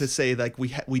point genius. to say, like,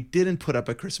 we didn't put up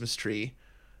a Christmas tree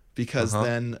because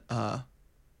then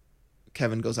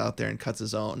Kevin goes out there and cuts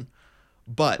his own.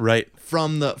 But Right.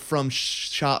 from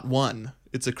shot one,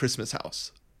 it's a Christmas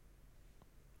house.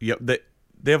 Yep.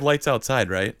 They have lights outside,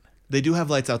 right? They do have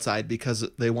lights outside because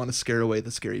they want to scare away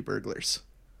the scary burglars.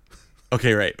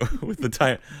 Okay, right. With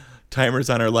the timers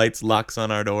on our lights, locks on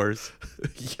our doors.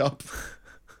 Yup.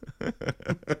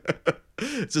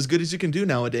 It's as good as you can do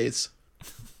nowadays.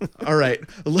 All right.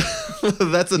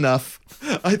 That's enough.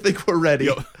 I think we're ready.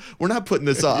 Yo. We're not putting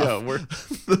this off. Yeah, we're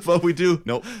But we do.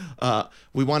 nope.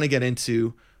 We want to get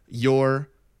into your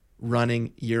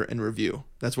running year in review.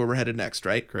 That's where we're headed next,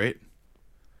 right? Great.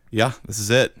 Yeah, this is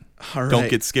it. All right. Don't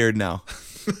get scared now.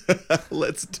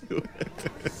 Let's do it.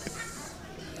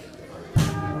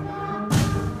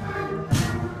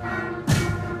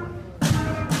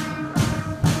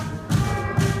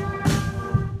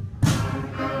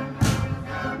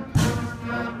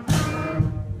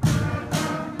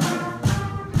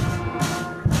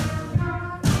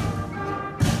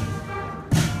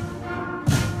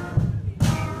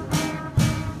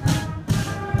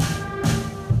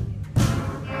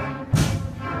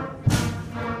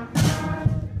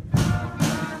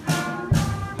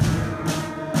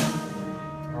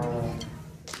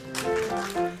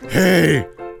 Hey,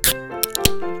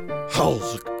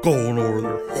 how's it going over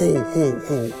there? Ho, ho,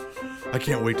 ho. I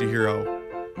can't wait to hear how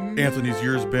Anthony's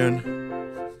year's been.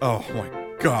 Oh my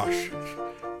gosh.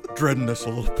 Dreading this a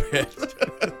little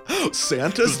bit.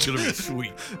 Santa's It's gonna be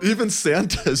sweet. even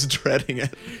Santa's dreading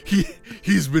it.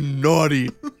 He's been naughty.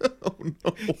 Oh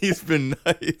no. He's been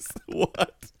nice.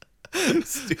 What?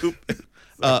 Stupid.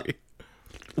 Sorry.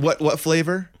 What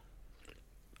flavor?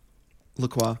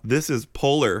 LaCroix. This is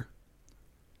Polar.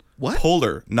 What?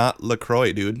 Polar, not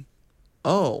LaCroix, dude.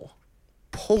 Oh.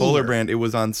 Polar brand. It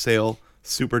was on sale,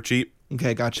 super cheap.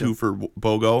 Okay, gotcha. 2 for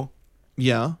BOGO.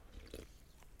 Yeah.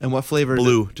 And what flavor? is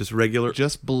Blue, just regular, it?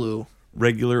 Just blue.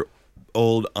 regular,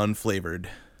 old, unflavored.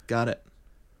 Got it.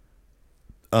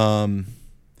 No,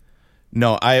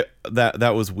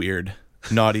 that was weird.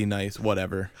 Naughty, nice,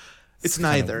 whatever. It's kinda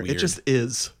neither. It weird. just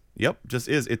is. Yep, just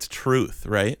is. It's truth,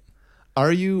 right?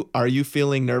 Are you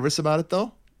feeling nervous about it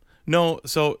though? No,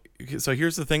 so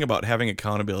here's the thing about having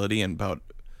accountability and about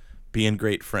being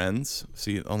great friends.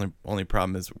 See, only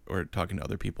problem is we're talking to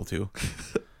other people too.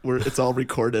 It's all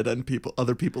recorded and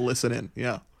other people listen in.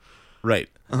 Yeah. Right.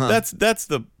 Uh-huh. That's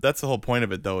the whole point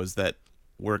of it though, is that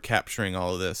we're capturing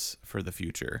all of this for the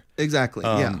future. Exactly.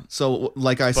 Yeah. So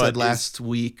like I said last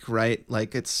week, right?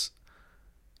 Like it's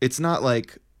not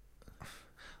like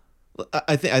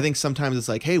I think sometimes it's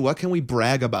like, hey, what can we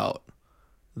brag about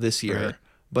this year? Right.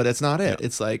 But it's not it. Yeah.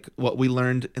 It's like what we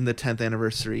learned in the 10th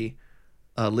anniversary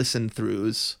listen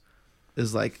throughs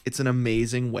is like, it's an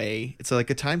amazing way. It's like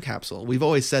a time capsule. We've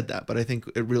always said that, but I think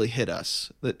it really hit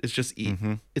us that it's just,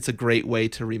 it's a great way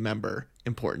to remember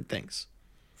important things.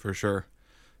 For sure.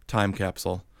 Time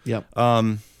capsule. Yep.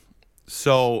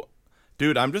 So,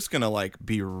 dude, I'm just gonna like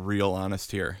be real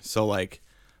honest here. So like,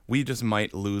 we just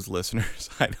might lose listeners.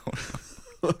 I don't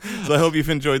know. So I hope you've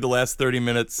enjoyed the last 30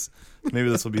 minutes. Maybe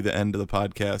this will be the end of the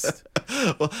podcast.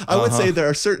 Well, I would say there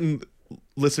are certain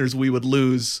listeners we would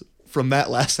lose from that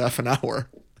last half an hour,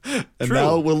 and True.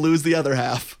 now we'll lose the other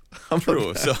half. How about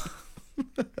True. that? So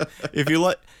if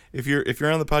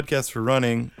you're on the podcast for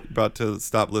running, about to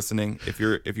stop listening. If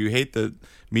you hate the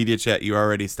media chat, you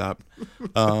already stopped.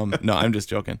 No, I'm just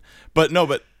joking. But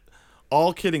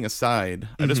all kidding aside,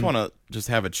 I just want to just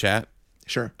have a chat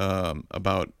Sure.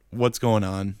 about what's going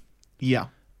on. Yeah.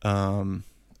 So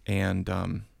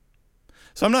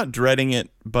I'm not dreading it,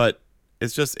 but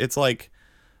it's like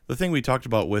the thing we talked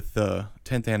about with the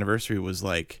 10th anniversary was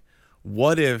like,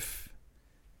 what if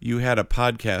you had a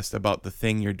podcast about the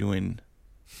thing you're doing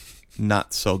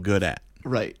not so good at?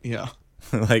 Right. Yeah.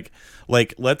 like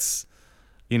let's,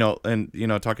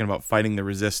 talking about fighting the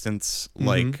resistance,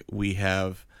 like we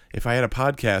have, if I had a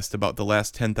podcast about the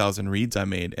last 10,000 reads I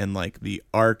made and like the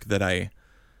arc that I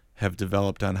have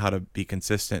developed on how to be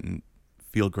consistent and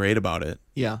feel great about it,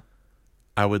 Yeah.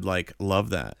 I would like love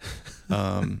that.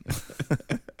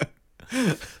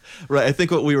 Right. I think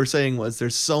what we were saying was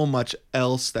there's so much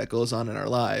else that goes on in our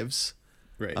lives.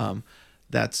 Right.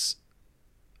 That's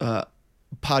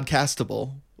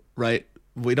podcastable, right?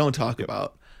 We don't talk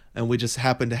about, and we just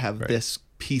happen to have this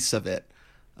piece of it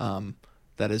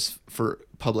that is for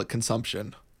public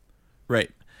consumption.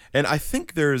 Right. And I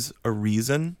think there's a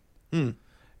reason, and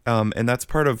that's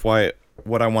part of what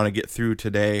I want to get through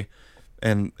today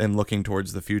and looking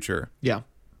towards the future. Yeah.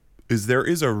 Is there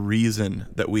is a reason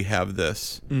that we have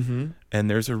this, and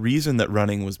there's a reason that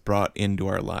running was brought into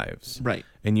our lives. Right.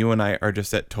 And you and I are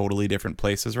just at totally different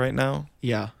places right now.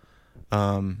 Yeah.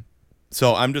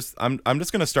 So I'm just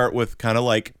gonna start with kind of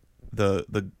like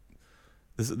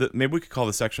maybe we could call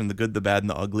the section the good, the bad, and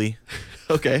the ugly.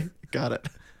 Okay. Got it.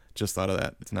 Just thought of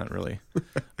that. It's not really,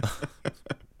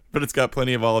 but it's got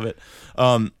plenty of all of it.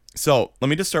 So let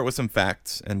me just start with some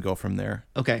facts and go from there.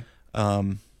 Okay.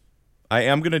 I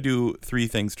am going to do 3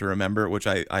 things to remember, which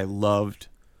I loved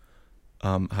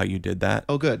how you did that.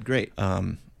 Oh, good. Great.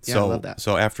 I love that.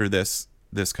 So after this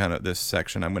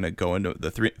section, I'm going to go into the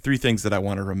three things that I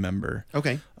want to remember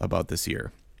about this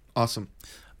year. Awesome.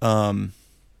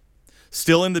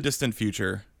 Still in the distant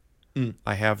future,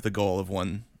 I have the goal of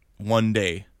one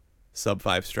day sub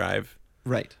 5 Strive.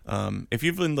 Right. If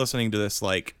you've been listening to this,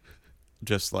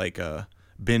 just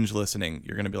binge listening,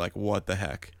 you're going to be like, what the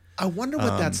heck? I wonder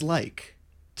what that's like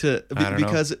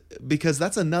because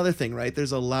that's another thing, right?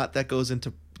 There's a lot that goes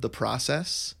into the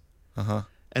process.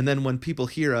 And then when people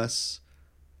hear us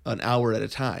an hour at a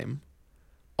time,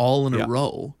 all in a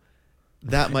row,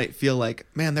 that might feel like,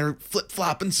 man, they're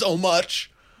flip-flopping so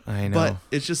much. I know. But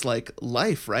it's just like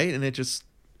life, right? And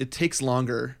it takes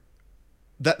longer.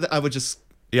 That I was just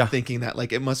thinking that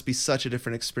like it must be such a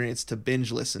different experience to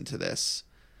binge listen to this.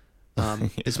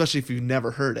 Especially if you've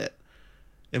never heard it.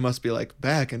 It must be like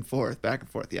back and forth.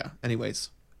 Yeah. Anyways,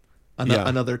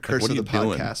 another curse of the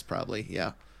podcast, probably.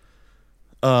 Yeah.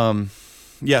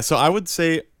 Yeah. So I would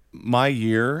say my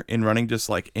year in running, just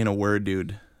like in a word,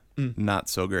 dude, not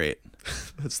so great.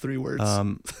 That's 3 words.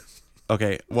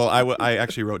 Okay. Well, I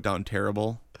actually wrote down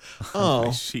terrible on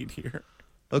my sheet here.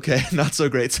 Okay. Not so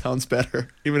great sounds better,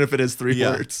 even if it is 3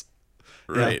 words.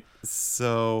 Right. Yeah.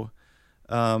 So,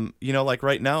 like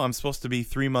right now, I'm supposed to be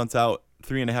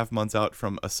 3.5 months out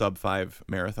from a sub 5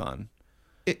 marathon.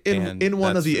 In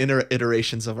one of the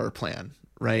iterations of our plan,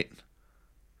 right?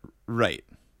 Right.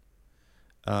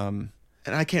 And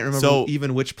I can't remember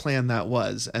even which plan that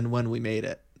was and when we made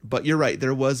it. But you're right.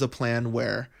 There was a plan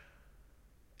where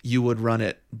you would run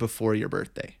it before your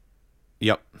birthday.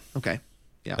 Yep. Okay.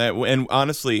 Yeah. And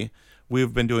honestly,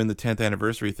 we've been doing the 10th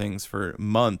anniversary things for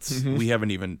months. We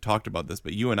haven't even talked about this,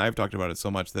 but you and I have talked about it so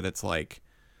much that it's like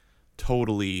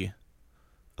totally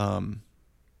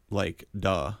like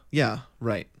duh. Yeah,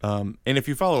 right. And if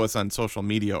you follow us on social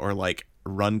media or like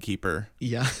Runkeeper,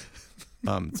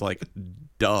 it's like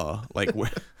duh, like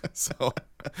so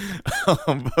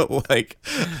but like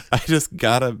I just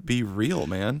gotta be real,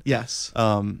 man. Yes.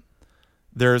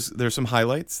 There's some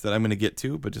highlights that I'm gonna get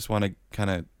to, but just want to kind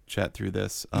of chat through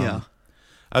this. I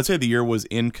would say the year was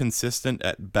inconsistent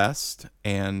at best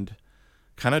and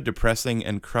kind of depressing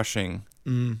and crushing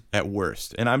at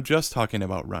worst. And I'm just talking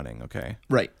about running, okay?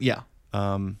 Right, yeah.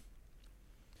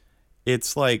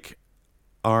 It's like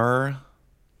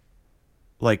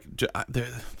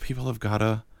people have got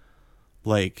to,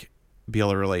 like, be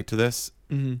able to relate to this.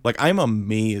 Like, I'm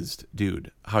amazed,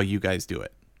 dude, how you guys do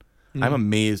it. I'm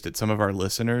amazed at some of our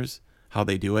listeners, how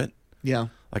they do it. Yeah.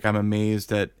 Like, I'm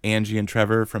amazed at Angie and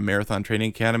Trevor from Marathon Training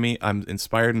Academy. I'm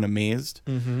inspired and amazed.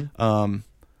 I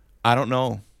don't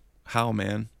know how,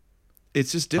 man.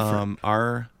 It's just different.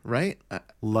 Our right?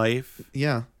 life,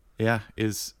 yeah,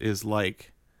 is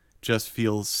like just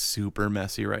feels super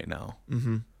messy right now.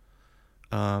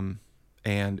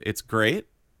 And it's great.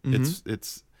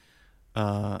 It's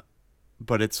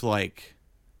but it's like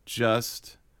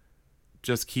just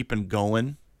keeping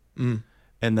going, and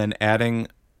then adding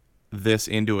this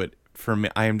into it. For me,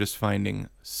 I am just finding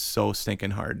so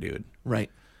stinking hard, dude. Right.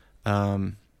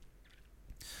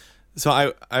 So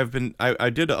I've been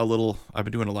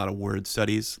doing a lot of word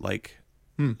studies. Like,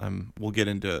 we'll get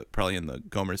into probably in the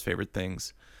Gomer's favorite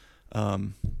things,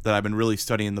 that I've been really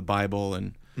studying the Bible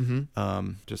and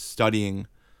just studying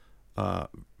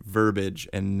verbiage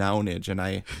and nounage. And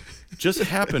I just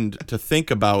happened to think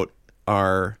about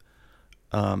our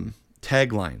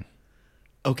tagline.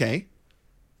 Okay.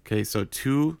 So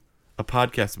a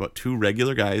podcast about two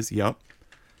regular guys,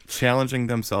 challenging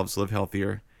themselves to live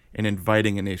healthier and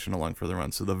inviting a nation along for the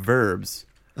run. So the verbs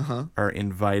are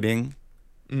inviting,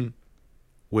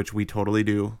 which we totally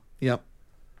do, Yep.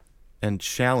 and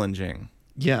challenging.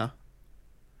 Yeah.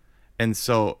 And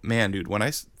so, man, dude, when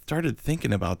I started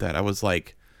thinking about that, I was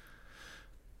like,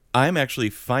 I'm actually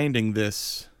finding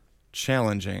this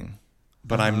challenging,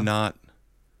 but I'm not.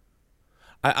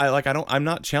 I'm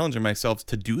not challenging myself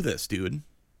to do this, dude,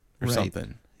 or Right.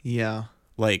 something. Yeah.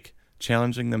 Like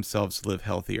challenging themselves to live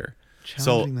healthier.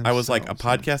 Challenging So I was like, a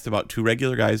themselves, podcast about two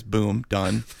regular guys, boom,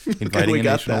 done. Inviting we a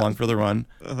got nation that. along for the run,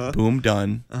 boom,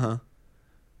 done.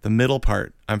 The middle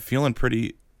part, I'm feeling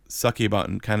pretty sucky about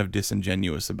and kind of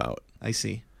disingenuous about. I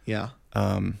see. Yeah.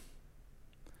 And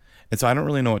so I don't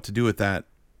really know what to do with that.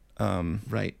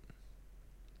 Right.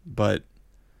 But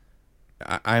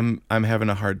I'm having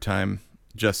a hard time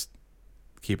just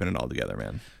keeping it all together,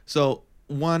 man. So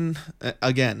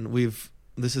again,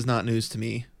 this is not news to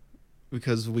me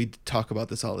because we talk about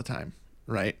this all the time,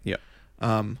 right? Yeah.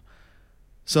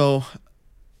 So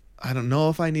I don't know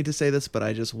if I need to say this, but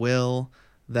I just will,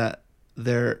 that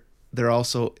there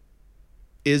also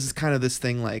is kind of this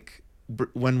thing like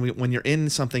when you're in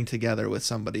something together with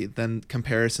somebody, then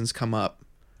comparisons come up,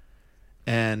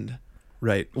 and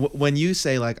Right. when you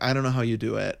say like, I don't know how you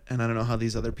do it and I don't know how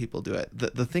these other people do it,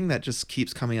 the thing that just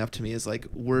keeps coming up to me is like,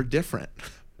 we're different.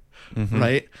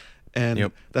 Right.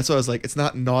 And that's why I was like, it's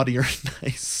not naughty or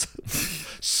nice.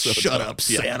 Shut dumb. up,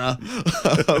 Yeah.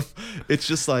 Santa. It's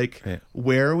just like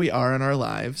where we are in our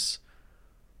lives.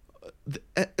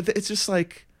 It's just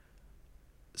like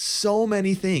so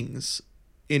many things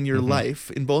in your life,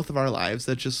 in both of our lives,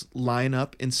 that just line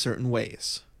up in certain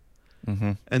ways.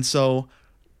 And so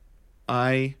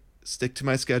I stick to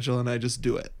my schedule and I just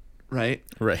do it. Right.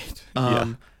 Right.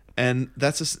 And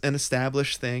that's an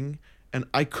established thing. And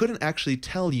I couldn't actually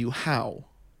tell you how.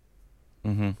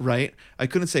 Right. I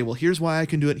couldn't say, well, here's why I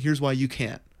can do it. Here's why you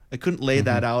can't. I couldn't lay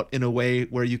that out in a way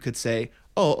where you could say,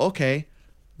 oh, okay,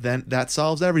 then that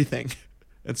solves everything.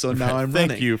 And so now I'm running.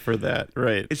 Thank you for that.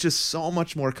 Right. It's just so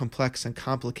much more complex and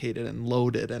complicated and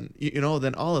loaded and,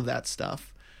 than all of that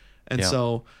stuff. And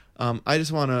so I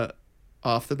just want to,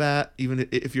 off the bat, even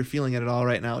if you're feeling it at all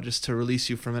right now, just to release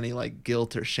you from any like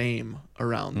guilt or shame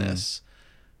around this.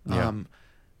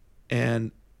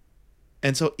 And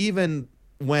so even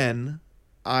when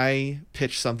I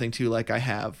pitch something to you like I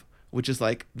have, which is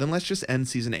like, then let's just end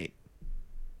season 8.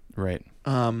 Right.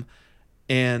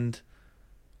 And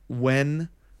when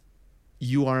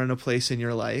you are in a place in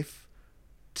your life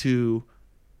to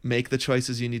make the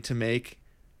choices you need to make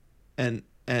and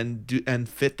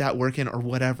fit that work in or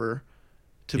whatever,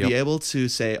 to be able to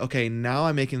say, okay, now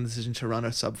I'm making the decision to run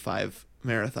a sub-5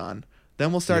 marathon.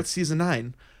 Then we'll start season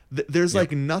 9. There's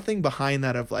like nothing behind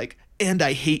that of like, and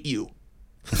I hate you.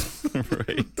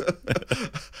 Right.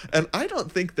 And I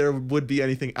don't think there would be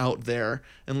anything out there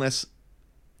unless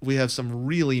we have some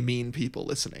really mean people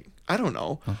listening. I don't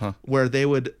know where they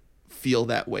would feel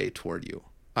that way toward you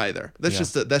either. That's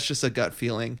just a gut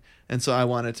feeling. And so I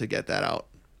wanted to get that out.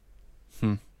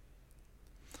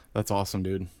 That's awesome,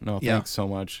 dude. No, Yeah. thanks so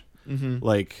much.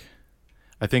 Like,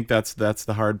 I think that's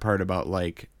the hard part about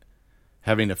like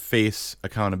having to face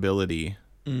accountability,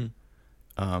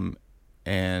 and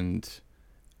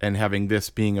having this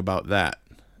being about that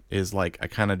is like, I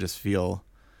kind of just feel,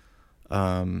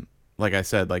 like I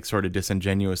said, like sort of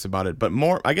disingenuous about it, but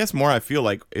I feel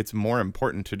like it's more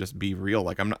important to just be real.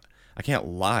 Like I can't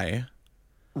lie.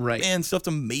 Right. Man, stuff's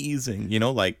amazing,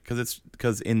 like,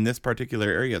 cause in this particular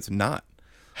area, it's not.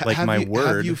 Like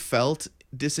Have you felt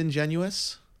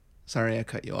disingenuous? Sorry, I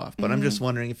cut you off, but I'm just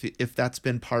wondering if that's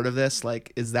been part of this.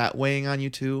 Like, is that weighing on you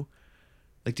too?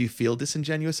 Like, do you feel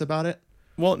disingenuous about it?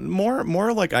 Well,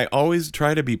 more like I always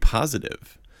try to be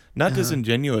positive, not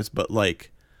disingenuous, but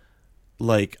like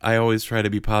I always try to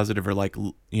be positive or like,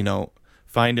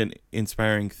 find an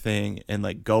inspiring thing and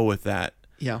like go with that.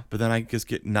 Yeah. But then I just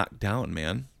get knocked down,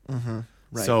 man.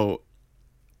 Right. So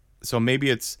maybe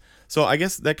it's. So I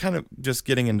guess that kind of just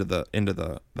getting into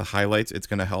the highlights, it's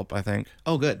going to help, I think.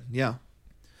 Oh, good. Yeah.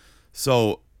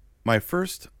 So my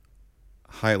first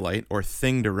highlight or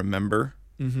thing to remember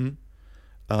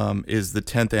is the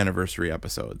 10th anniversary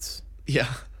episodes.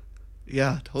 Yeah.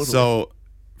 Yeah, totally. So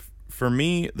for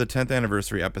me, the 10th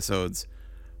anniversary episodes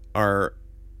are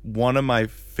one of my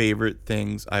favorite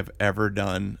things I've ever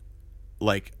done,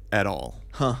 like, at all.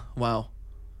 Huh. Wow.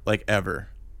 Like, ever.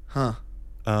 Huh.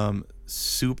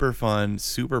 Super fun,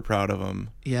 super proud of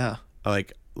them. Yeah.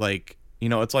 Like, you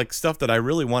know, it's like stuff that I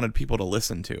really wanted people to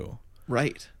listen to.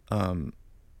 Right. And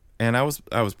I was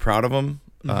proud of them.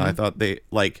 I thought they,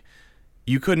 like,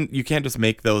 you can't just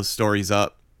make those stories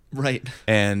up. Right.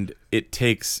 And it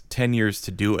takes 10 years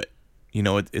to do it. You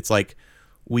know, it's like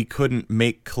we couldn't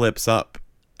make clips up,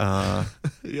 Yeah,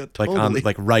 like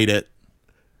totally. write it.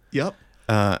 Yep.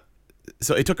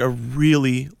 So it took a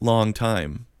really long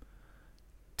time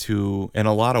and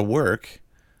a lot of work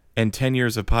and 10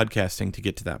 years of podcasting to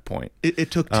get to that point.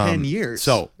 It took 10 years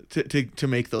so to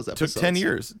make those It episodes. took 10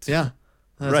 years. Yeah.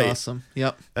 That's Right. awesome.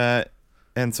 Yep.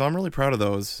 And so I'm really proud of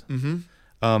those.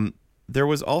 Mm-hmm. There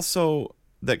was also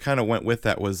that kind of went with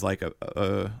that was like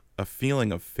a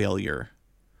feeling of failure.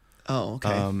 Oh, okay.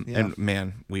 Yeah. And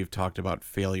man, we've talked about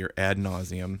failure ad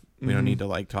nauseum. We don't need to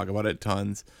like talk about it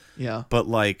tons. Yeah. But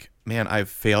like, man,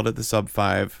 I've failed at the sub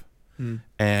 5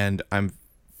 and I'm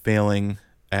failing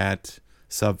at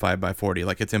sub 5x40.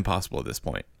 Like, it's impossible at this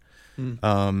point.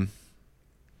 And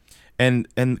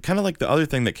kind of like the other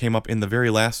thing that came up in the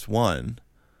very last one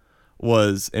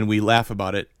was, and we laugh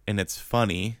about it and it's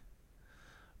funny,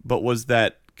 but was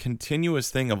that continuous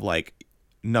thing of like,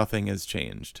 nothing has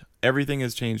changed. Everything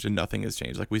has changed and nothing has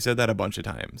changed. Like, we said that a bunch of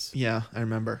times. Yeah, I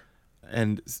remember.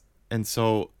 And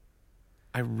so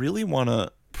I really want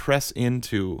to press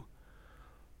into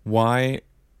why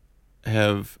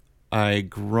have I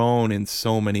grown in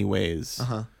so many ways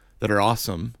that are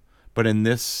awesome, but in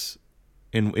this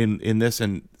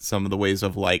and some of the ways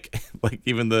of like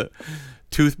even the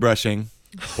toothbrushing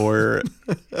or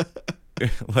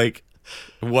like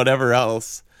whatever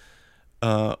else,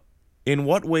 in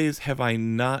what ways have I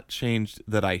not changed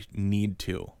that I need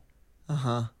to?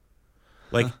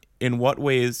 Like, in what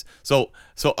ways? So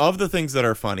of the things that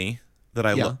are funny that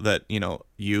I that, you know,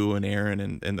 you and Aaron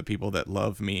and the people that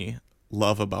love me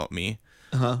love about me,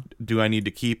 do I need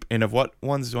to keep? And of what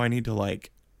ones do I need to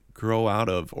like grow out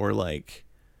of or like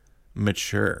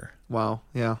mature? Wow.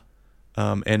 Yeah.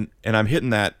 And I'm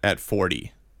hitting that at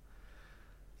 40.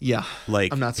 Yeah.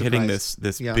 Like, I'm not hitting surprised.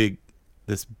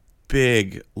 this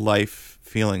big life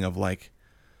feeling of like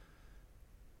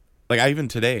I even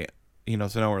today, you know,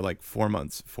 so now we're like 4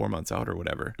 months out or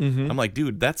whatever. I'm like,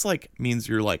 dude, that's like means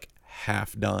you're like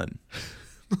half done.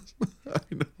 I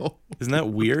know. Isn't that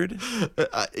weird?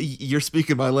 You're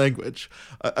speaking my language.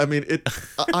 I mean,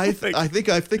 I think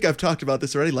I've talked about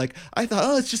this already. Like, I thought,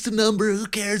 oh, it's just a number. Who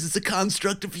cares? It's a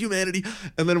construct of humanity.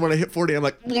 And then when I hit 40, I'm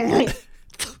like, what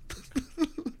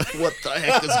the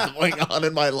heck is going on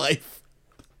in my life?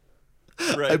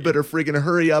 Right. I better freaking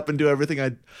hurry up and do everything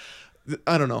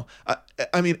I don't know.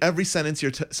 I mean, every sentence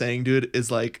you're saying, dude,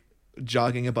 is like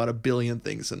jogging about a billion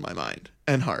things in my mind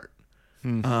and heart.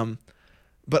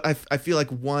 But I feel like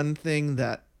one thing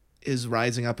that is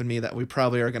rising up in me that we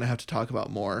probably are going to have to talk about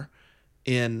more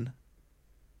in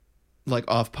like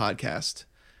off podcast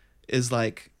is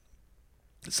like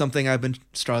something I've been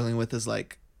struggling with is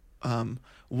like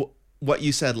what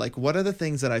you said, like what are the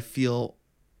things that I feel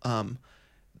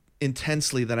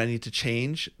intensely that I need to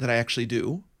change that I actually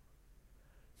do,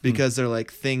 because they're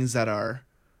like things that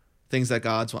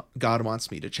God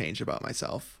wants me to change about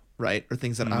myself, right? Or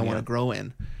things that I want to grow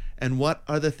in. And what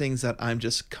are the things that I'm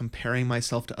just comparing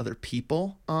myself to other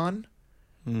people on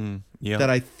that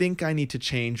I think I need to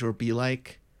change or be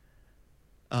like,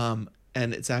 and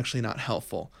it's actually not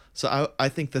helpful. So I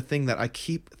think the thing that I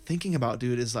keep thinking about,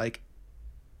 dude, is like,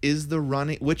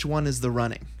 which one is the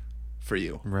running for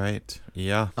you? Right.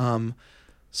 Yeah.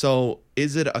 So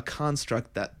is it a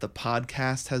construct that the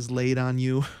podcast has laid on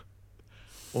you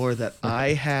or that I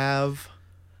have?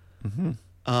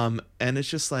 And it's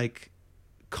just like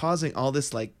causing all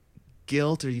this like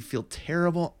guilt, or you feel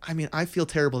terrible. I mean, I feel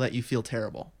terrible that you feel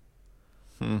terrible.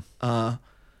 And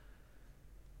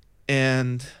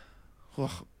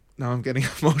now I'm getting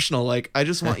emotional. Like, I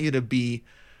just want you to be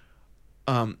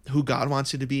who God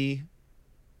wants you to be,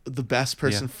 the best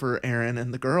person for Aaron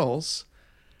and the girls.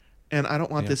 And I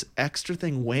don't want this extra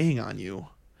thing weighing on you.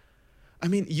 I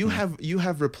mean, you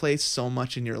have replaced so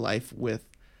much in your life with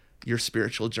your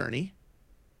spiritual journey.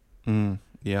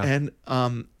 Yeah. And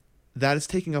that is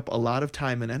taking up a lot of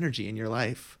time and energy in your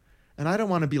life. And I don't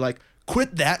want to be like,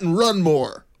 quit that and run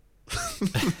more.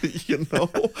 You know,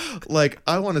 like,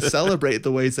 I want to celebrate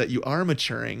the ways that you are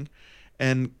maturing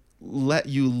and let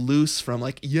you loose from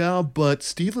like, yeah, but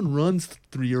Stephen runs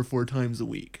 3 or 4 times a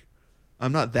week.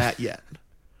 I'm not that yet.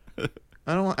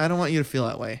 I don't want you to feel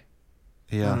that way.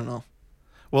 Yeah. I don't know.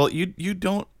 Well, you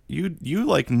don't you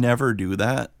like never do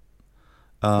that.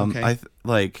 Okay.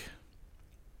 Like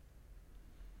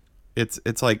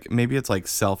it's like maybe it's like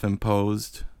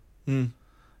self-imposed. Mm.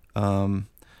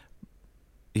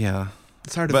 Yeah.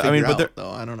 It's hard to But, I figure mean, but out,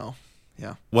 though. I don't know.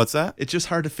 Yeah. What's that? It's just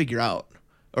hard to figure out,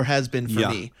 or has been for Yeah.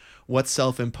 me, what's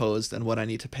self-imposed and what I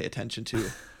need to pay attention to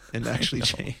and actually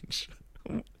change.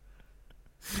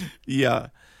 Yeah.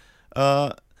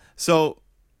 So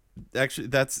actually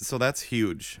that's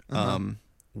huge.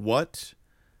 What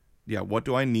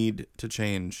do I need to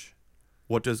change?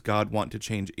 What does God want to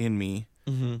change in me?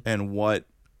 Mm-hmm. And what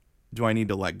do I need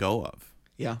to let go of?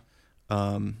 Yeah.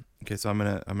 Okay, so I'm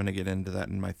gonna get into that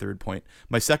in my third point.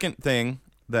 My second thing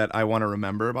that I want to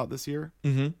remember about this year.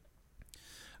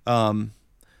 Mm-hmm.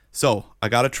 So I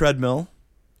got a treadmill.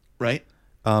 Right.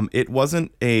 It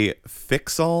wasn't a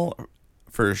fix-all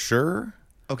for sure,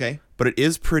 Okay. but it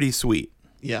is pretty sweet.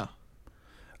 Yeah.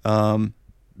 And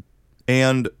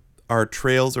our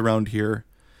trails around here,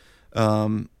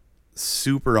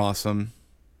 super awesome.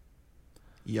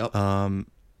 Yep.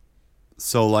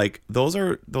 So like those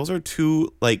are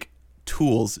two like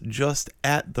tools just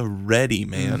at the ready,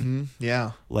 man. Mm-hmm.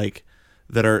 Yeah. Like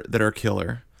that are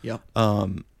killer. Yep.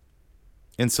 And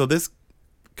so this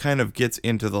kind of gets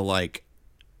into the like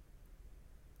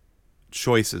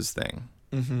choices thing.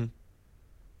 Mm-hmm.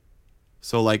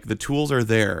 So like the tools are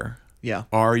there. Yeah.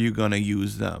 Are you gonna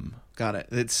use them? Got it.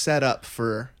 It's set up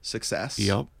for success.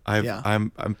 Yep. Yeah.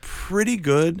 I'm pretty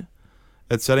good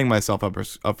at setting myself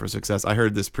up for success. I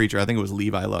heard this preacher, I think it was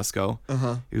Levi Lusko.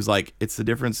 Uh-huh. He was like, it's the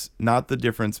difference, not the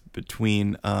difference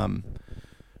between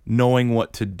knowing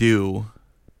what to do.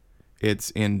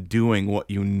 It's in doing what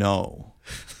you know.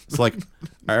 It's like,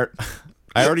 I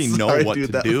already know Sorry, what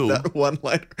dude, to do. That one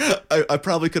liner, I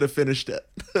probably could have finished it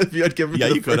if you had given me Yeah,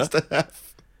 the you coulda. first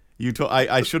half.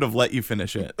 I should have let you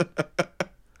finish it.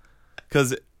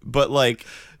 But like,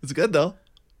 It's good though.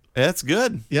 that's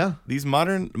good. Yeah. These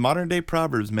modern day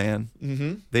proverbs, man.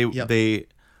 Mm-hmm. They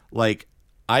like,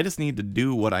 I just need to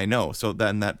do what I know. So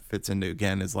then that fits into,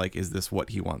 again, is like, is this what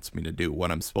he wants me to do? What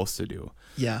I'm supposed to do?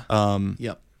 Yeah.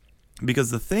 Yep.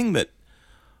 Because the thing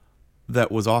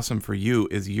that was awesome for you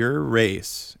is your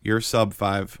race, your sub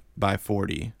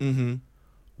 5x40 Mm-hmm.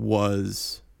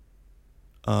 was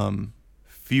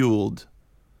fueled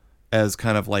as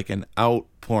kind of like an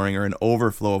outpouring or an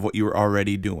overflow of what you were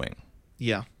already doing,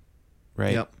 Yeah.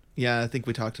 right? Yep. Yeah, I think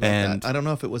we talked about And- that. I don't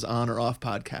know if it was on or off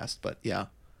podcast, but yeah.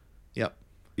 Yep.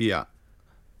 Yeah.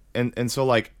 And so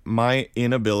like my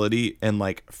inability and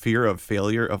like fear of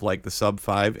failure of like the sub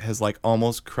 5 has like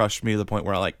almost crushed me to the point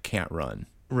where I like can't run.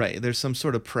 Right. There's some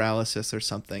sort of paralysis or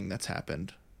something that's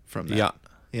happened from that.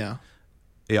 Yeah.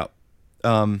 Yeah.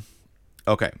 Yeah.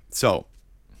 Okay. So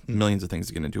millions of things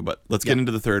to get into, but let's get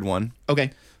into the third one.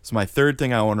 Okay. So my third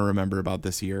thing I want to remember about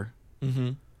this year,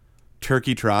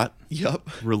 turkey trot, Yep.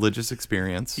 religious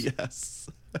experience, Yes.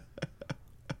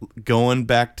 going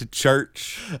back to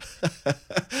church,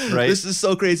 right? This is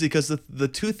so crazy because the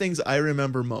two things I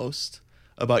remember most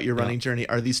about your running journey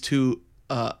are these two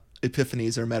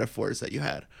epiphanies or metaphors that you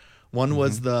had. One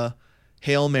was the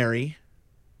Hail Mary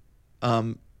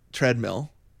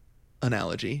treadmill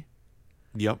analogy,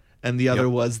 Yep. and the other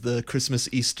Yep. was the Christmas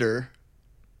Easter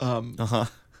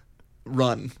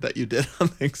run that you did on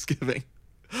Thanksgiving.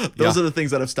 Those Yeah. are the things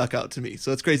that have stuck out to me.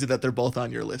 So it's crazy that they're both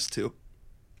on your list too.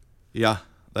 Yeah.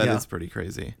 That is Yeah. pretty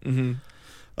crazy.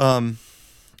 Mm-hmm.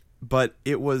 But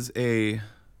it was a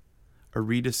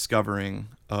rediscovering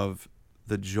of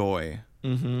the joy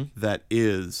that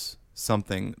is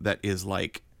something that is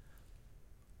like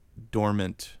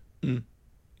dormant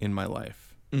in my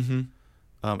life,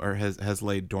 or has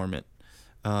laid dormant.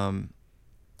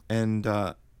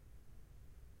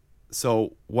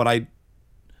 So what I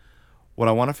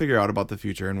want to figure out about the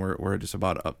future, and we're just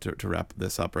about up to wrap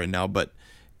this up right now, but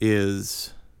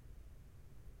is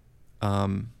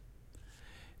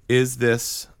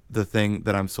this the thing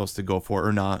that I'm supposed to go for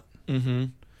or not? Mm-hmm.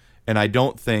 And I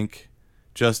don't think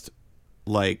just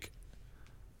like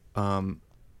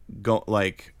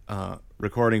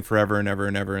recording forever and ever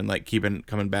and ever and like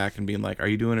coming back and being like, are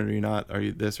you doing it or you not? Are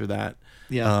you this or that?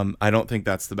 Yeah. I don't think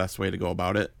that's the best way to go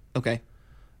about it. Okay.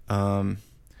 And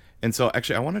so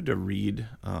actually I wanted to read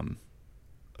a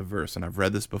verse, and I've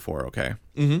read this before, okay?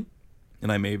 Mm-hmm.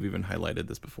 And I may have even highlighted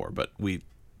this before, but we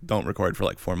don't record for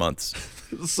like 4 months.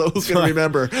 So who can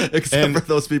remember except for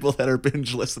those people that are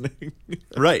binge listening?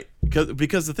 Right.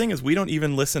 Because the thing is, we don't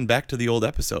even listen back to the old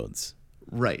episodes.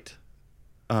 Right.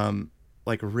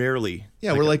 Like rarely.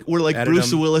 Yeah, we're like edit Bruce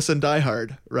them. Willis and Die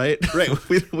Hard, right? Right.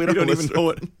 we We don't even listen. know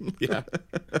it. Yeah.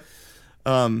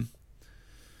 Okay,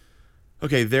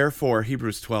 therefore,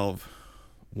 Hebrews 12,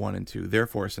 1 and 2.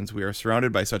 Therefore, since we are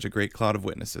surrounded by such a great cloud of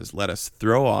witnesses, let us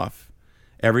throw off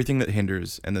everything that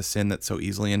hinders and the sin that so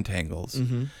easily entangles,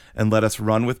 and let us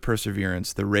run with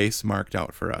perseverance the race marked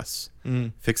out for us,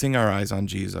 fixing our eyes on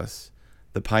Jesus,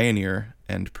 the pioneer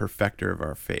and perfecter of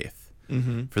our faith.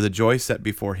 For the joy set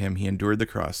before him, he endured the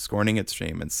cross, scorning its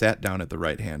shame, and sat down at the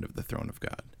right hand of the throne of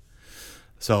God.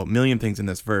 So, a million things in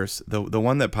this verse. The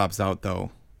one that pops out, though,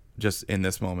 just in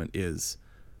this moment, is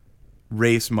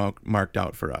race marked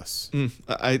out for us.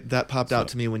 That popped out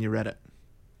to me when you read it,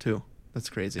 too. That's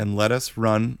crazy. And let us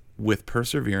run with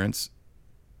perseverance.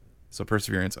 So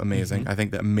perseverance, amazing. I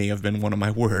think that may have been one of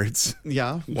my words.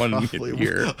 Yeah, one probably.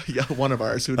 here. Yeah, one of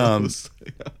ours. Who knows?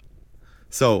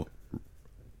 So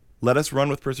let us run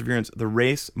with perseverance the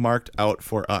race marked out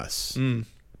for us.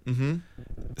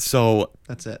 So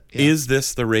that's it. Yeah. Is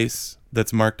this the race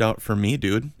that's marked out for me,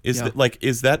 dude? Is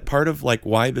that part of like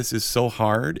why this is so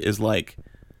hard? Is like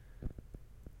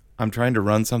I'm trying to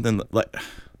run something like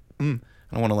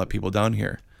I don't want to let people down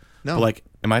here. No. But like,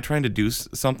 am I trying to do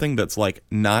something that's like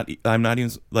I'm not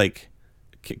even like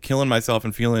killing myself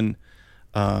and feeling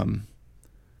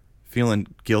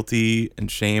guilty and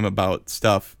shame about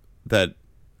stuff that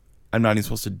I'm not even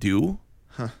supposed to do?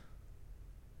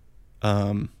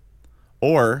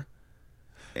 Or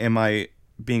am I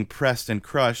being pressed and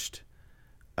crushed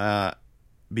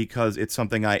because it's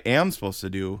something I am supposed to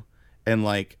do, and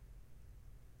like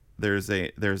there's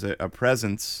a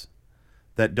presence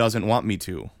that doesn't want me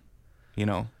to, you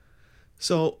know?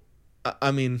 So,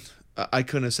 I mean, I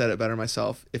couldn't have said it better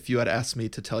myself if you had asked me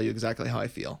to tell you exactly how I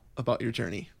feel about your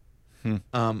journey.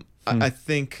 I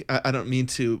think, I don't mean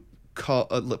to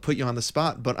put you on the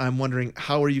spot, but I'm wondering,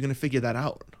 how are you going to figure that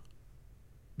out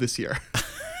this year?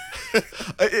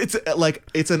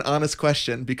 It's an honest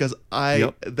question, because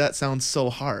that sounds so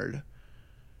hard.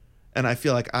 And I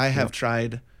feel like I have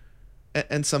tried,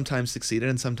 and sometimes succeeded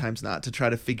and sometimes not, to try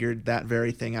to figure that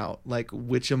very thing out. Like,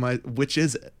 which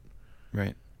is it?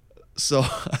 Right. So,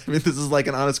 I mean, this is like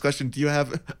an honest question. Do you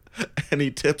have any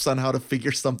tips on how to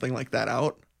figure something like that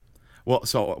out? Well,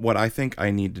 so what I think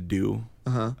I need to do,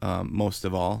 most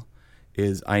of all,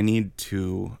 is I need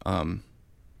to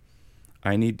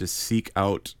seek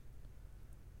out,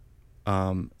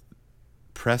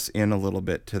 press in a little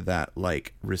bit to that,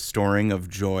 like, restoring of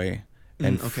joy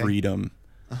and freedom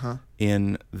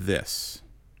in this.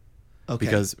 Okay.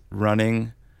 Because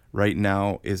running right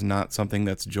now is not something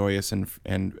that's joyous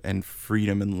and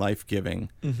freedom and life-giving.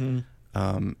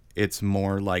 It's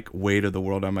more like weight of the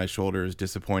world on my shoulders,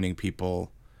 disappointing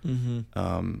people,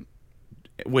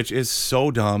 which is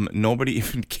so dumb. Nobody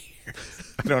even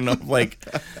cares. I don't know, like...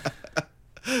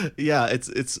 Yeah,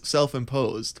 it's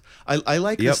self-imposed. I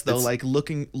like this, though, like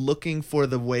looking for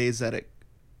the ways that it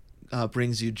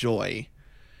brings you joy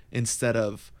instead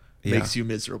of makes you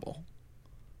miserable.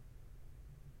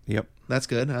 Yep. That's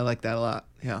good. I like that a lot.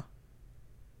 Yeah.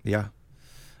 Yeah.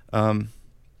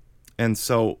 And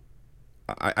so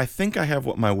I think I have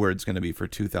what my word's going to be for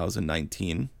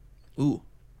 2019. Ooh.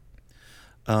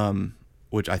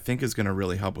 Which I think is going to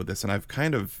really help with this. And I've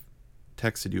kind of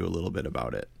texted you a little bit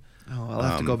about it. Oh, I'll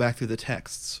have to go back through the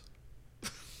texts.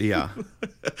 Yeah.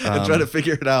 And try to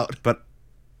figure it out. But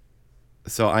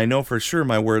so I know for sure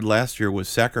my word last year was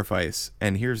sacrifice.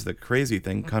 And here's the crazy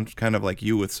thing, kind of like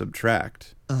you with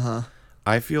subtract.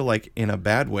 I feel like in a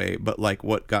bad way, but like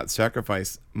what got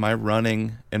sacrificed, my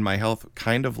running and my health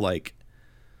kind of like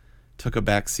took a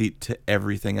back seat to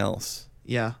everything else.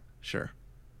 Yeah, sure.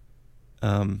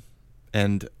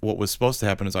 And what was supposed to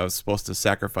happen is I was supposed to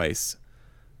sacrifice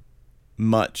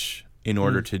much in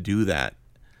order to do that.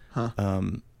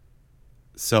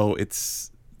 So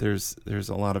there's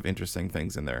a lot of interesting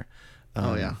things in there.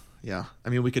 Yeah. I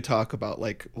mean, we could talk about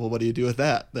like, well, what do you do with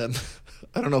that then?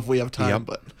 I don't know if we have time,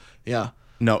 but yeah.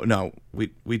 No,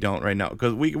 we don't right now,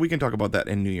 because we can talk about that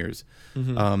in New Year's.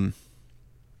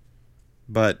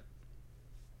 But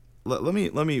let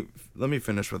me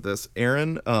finish with this,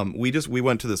 Aaron. We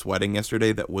went to this wedding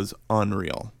yesterday that was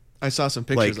unreal. I saw some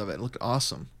pictures of it. It looked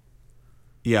awesome.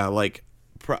 Yeah, like,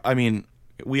 I mean,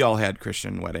 we all had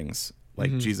Christian weddings,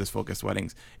 like Jesus-focused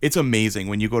weddings. It's amazing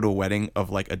when you go to a wedding of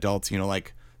like adults, you know,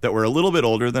 like that were a little bit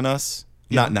older than us.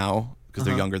 Yeah. Not now, because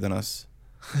they're younger than us.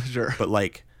 Sure. But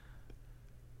like,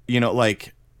 you know,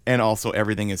 like, and also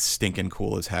everything is stinking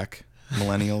cool as heck.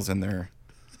 Millennials and their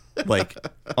like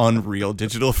unreal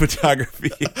digital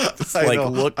photography. Just like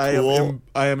look cool.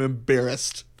 I am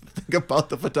embarrassed to think about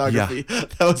the photography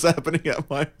that was happening at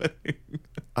my wedding.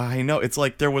 I know. It's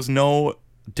like there was no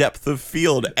depth of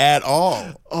field at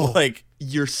all. Oh, Like,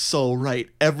 you're so right.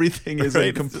 Everything is in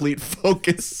Right. complete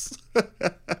focus.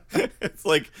 it's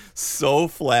like so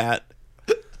flat,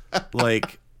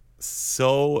 like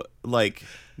so like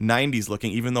 90s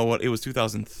looking, even though it was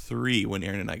 2003 when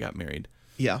Aaron and I got married.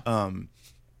 Yeah.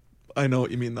 I know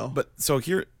what you mean though. But so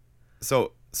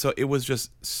it was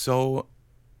just so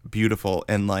beautiful,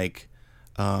 and like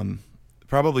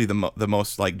probably the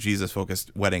most like Jesus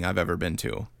focused wedding I've ever been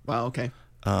to. Wow, okay.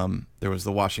 There was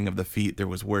the washing of the feet, there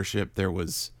was worship, it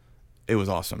was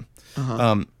awesome.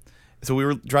 So we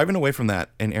were driving away from that,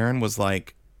 and Aaron was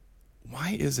like,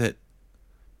 why is it,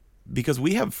 because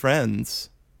we have friends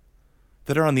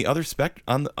that are on the other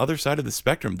side of the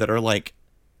spectrum that are like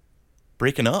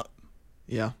breaking up.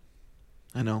 Yeah.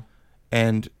 I know.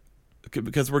 And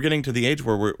because we're getting to the age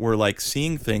where we're like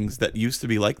seeing things that used to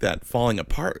be like that falling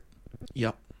apart.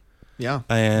 Yep. Yeah.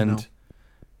 I know.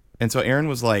 And so Aaron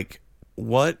was like,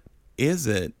 what is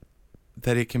it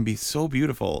that it can be so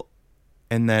beautiful,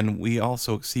 and then we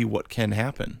also see what can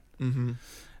happen?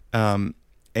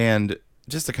 And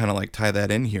just to kind of like tie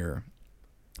that in here,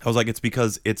 I was like, it's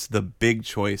because it's the big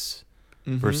choice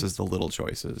versus the little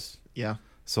choices. Yeah.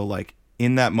 So like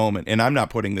in that moment, and I'm not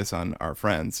putting this on our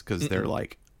friends because they're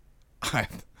like,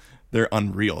 they're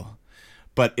unreal,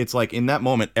 but it's like in that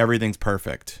moment, everything's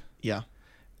perfect. Yeah.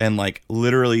 And like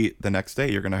literally the next day,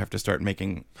 you're going to have to start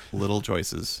making little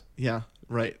choices. Yeah.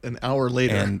 Right. An hour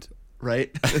later. And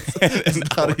right.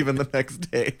 It's not even the next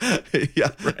day. Yeah.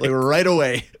 Like right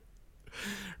away.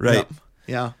 right.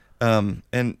 Yep. Yeah.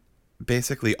 And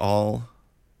basically all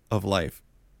of life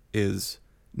is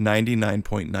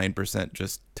 99.9%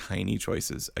 just tiny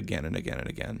choices again and again and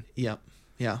again. Yep.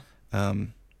 Yeah.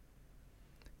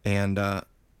 And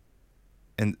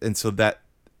so that,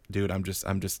 dude, I'm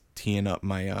just teeing up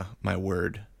my my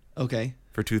word Okay.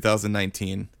 for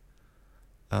 2019.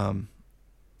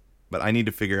 But I need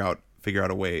to figure out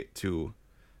a way to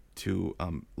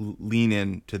lean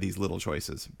into these little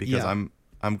choices, because Yeah.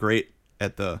 I'm great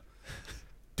at the,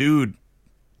 dude,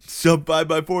 sub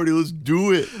 5x40, let's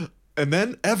do it. And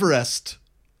then Everest.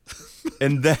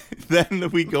 And then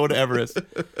we go to Everest.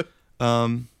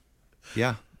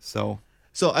 Yeah. So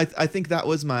I think that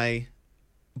was my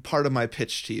part of my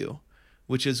pitch to you,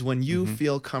 which is when you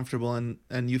feel comfortable and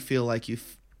you feel like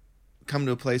you've come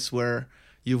to a place where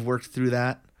you've worked through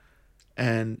that,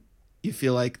 and you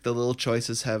feel like the little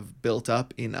choices have built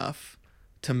up enough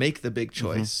to make the big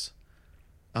choice,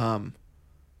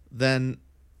 then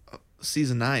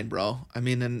season 9, bro. I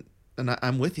mean, and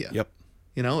I'm with you. yep.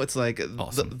 You know, it's like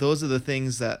Awesome. those are the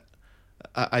things that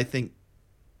I think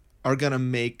are going to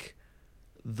make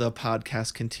the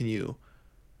podcast continue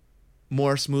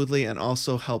more smoothly and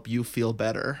also help you feel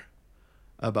better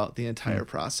about the entire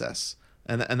process.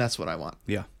 And that's what I want.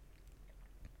 Yeah.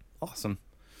 Awesome,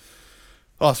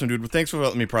 dude. Well, thanks for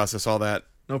letting me process all that.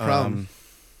 No problem.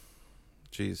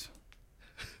 Jeez.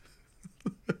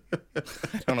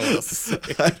 I don't know what else to say.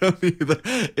 I don't either.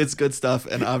 It's good stuff.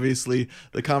 And obviously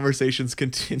the conversations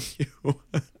continue.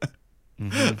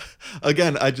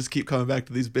 Again, I just keep coming back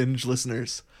to these binge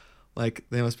listeners. Like,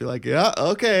 they must be like, yeah,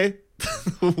 okay.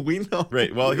 We know.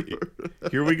 Right. Well,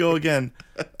 here we go again.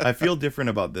 I feel different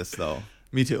about this, though.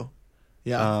 Me too.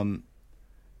 Yeah.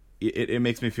 It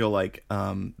makes me feel like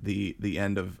the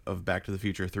end of Back to the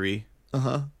Future 3.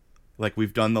 Uh-huh. Like,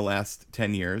 we've done the last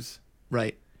 10 years,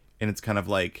 Right. and it's kind of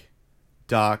like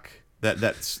Doc,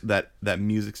 that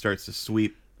music starts to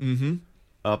sweep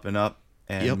up and up,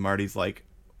 and Yep. Marty's like,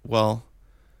 well,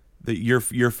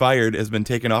 you're fired has been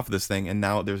taken off this thing, and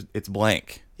now it's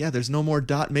blank. Yeah, there's no more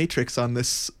dot matrix on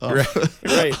this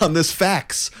Right. on this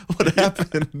fax. What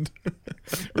happened?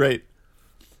 Right.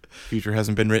 Future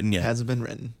hasn't been written yet. Hasn't been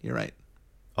written. You're right.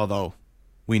 Although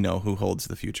we know who holds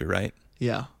the future, right?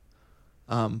 Yeah.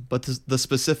 But the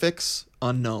specifics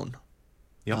unknown.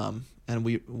 Yep. And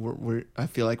we're I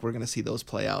feel like we're going to see those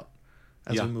play out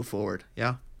as Yeah. we move forward.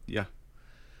 Yeah. Yeah.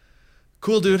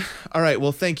 Cool, dude. All right.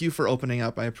 Well, thank you for opening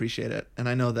up. I appreciate it. And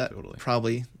I know that Totally.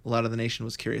 probably a lot of the nation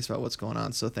was curious about what's going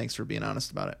on. So thanks for being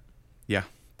honest about it. Yeah.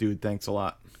 Dude, thanks a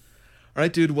lot. All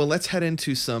right, dude. Well, let's head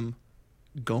into some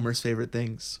Gomer's favorite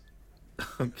things.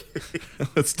 Okay.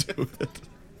 Let's do it.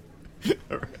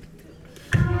 All right.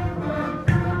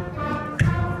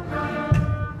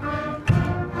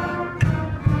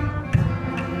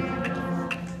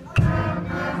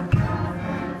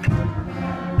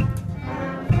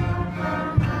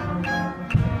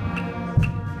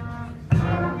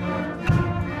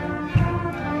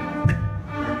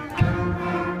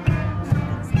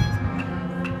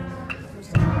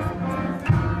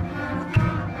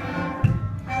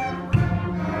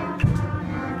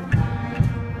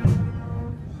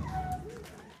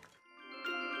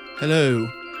 Hello,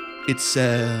 it's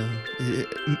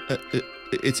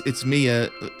it's me,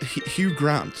 Hugh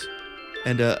Grant,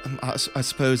 and I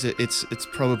suppose it's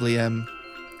probably a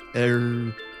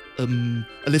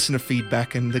listener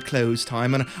feedback in the close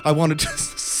time, and I wanted to.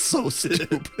 So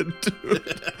stupid,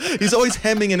 dude. He's always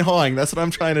hemming and hawing. That's what I'm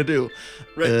trying to do.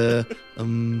 Right.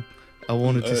 I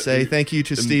wanted to say thank you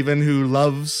to Stephen, who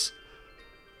loves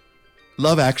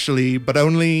Love Actually, but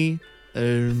only,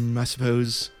 I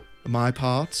suppose, my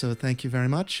part. So thank you very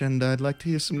much, and I'd like to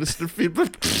hear some listener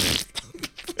feedback.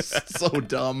 So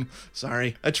dumb.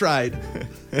 Sorry, I tried.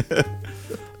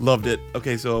 Loved it.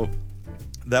 Okay, so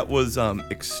that was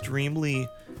extremely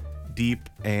deep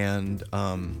and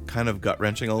kind of gut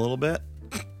wrenching a little bit.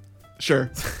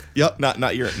 Sure. Yep.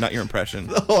 Not your impression.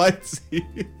 Oh, I see.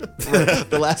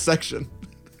 The last section.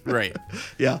 Right.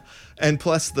 Yeah. And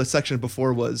plus the section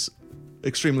before was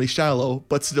extremely shallow,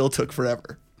 but still took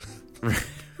forever.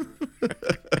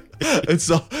 And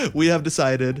so we have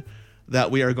decided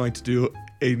that we are going to do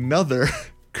another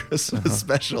Christmas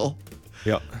special.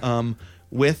 Yep.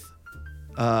 With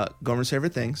Gomer's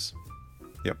Favorite Things,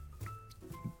 Yep.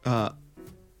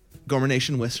 Gomer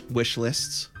Nation wish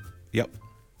lists, Yep.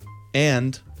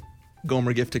 and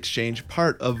Gomer Gift Exchange.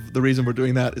 Part of the reason we're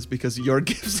doing that is because your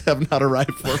gifts have not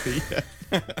arrived for me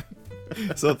yet.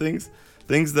 So things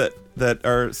that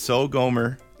are so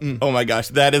Gomer. Oh my gosh,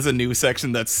 that is a new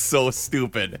section that's so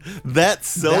stupid. That's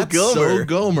so Gomer. So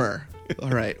Gomer. All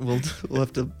right, we'll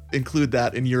have to include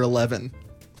that in year 11.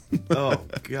 Oh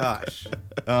gosh.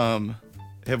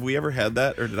 Have we ever had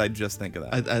that, or did I just think of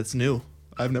that? That's new.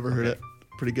 I've never heard Okay.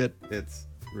 it. Pretty good. It's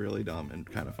really dumb and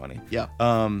kind of funny. Yeah.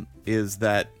 Is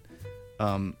that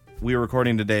we were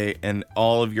recording today, and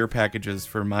all of your packages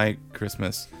for my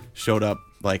Christmas showed up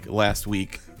like last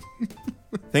week.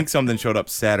 I think something showed up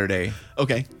Saturday.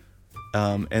 Okay.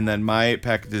 And then my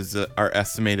packages are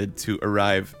estimated to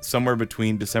arrive somewhere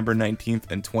between December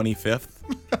 19th and 25th.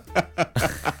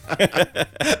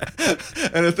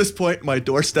 And at this point, my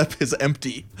doorstep is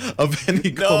empty of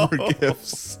any Gomer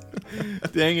gifts.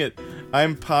 Dang it.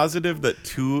 I'm positive that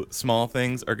 2 small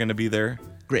things are going to be there.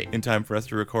 Great. In time for us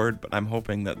to record, but I'm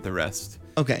hoping that the rest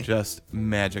Okay. just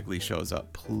magically shows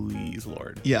up. Please,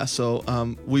 Lord. Yeah,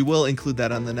 so we will include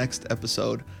that on the next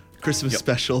episode, Christmas Yep.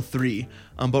 Special 3.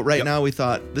 But right Yep. now we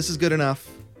thought this is good enough.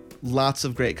 Lots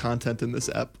of great content in this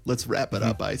ep. Let's wrap it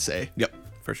up, I say. Yep,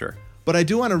 for sure. But I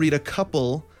do want to read a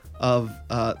couple of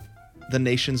the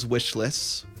nation's wish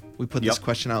lists. We put this Yep.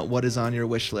 question out, what is on your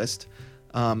wish list?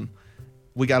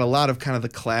 We got a lot of kind of the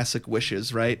classic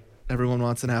wishes, right? Everyone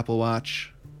wants an Apple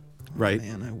Watch. Right.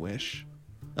 Man, I wish.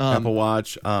 Apple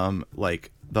Watch,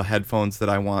 like the headphones that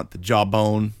I want, the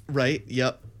Jawbone. Right,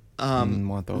 yep.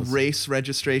 Want those. Race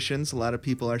registrations, a lot of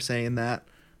people are saying that.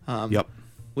 Yep.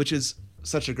 Which is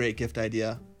such a great gift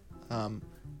idea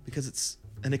because it's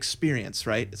an experience,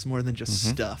 right? It's more than just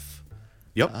stuff.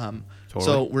 Yep.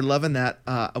 So we're loving that.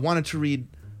 I wanted to read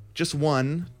just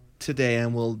one today,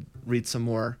 and we'll read some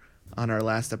more on our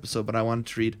last episode, but I wanted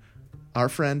to read our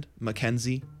friend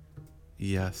Mackenzie,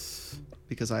 Yes.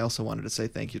 because I also wanted to say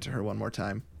thank you to her one more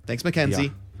time. Thanks, Mackenzie. Yeah.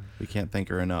 We can't thank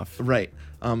her enough. Right.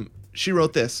 She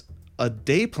wrote this: a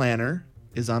day planner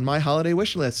is on my holiday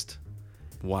wish list.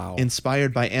 Wow.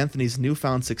 Inspired by Anthony's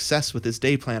newfound success with his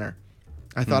day planner,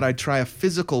 I thought I'd try a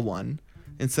physical one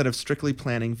instead of strictly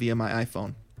planning via my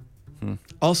iPhone.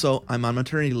 Also, I'm on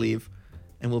maternity leave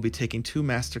and will be taking 2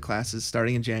 master classes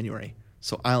starting in January,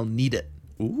 so I'll need it.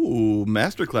 Ooh,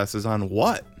 masterclasses on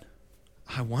what?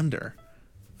 I wonder.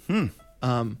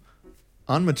 On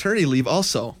maternity leave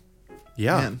also.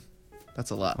 Yeah. Man, that's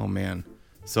a lot. Oh man.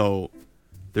 So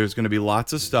there's going to be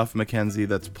lots of stuff, Mackenzie,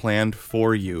 that's planned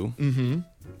for you. Mm-hmm.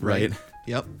 Right?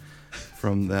 Yep.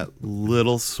 From that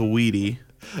little sweetie.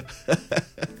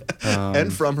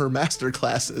 And from her master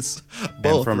classes.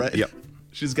 Both, from- right? yep.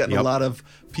 She's getting a Yep. lot of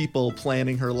people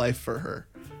planning her life for her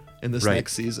in this Right.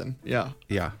 next season. Yeah.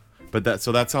 Yeah. But that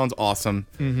sounds awesome.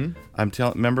 Mm-hmm.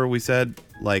 Remember we said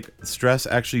like stress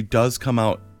actually does come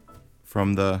out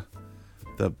from the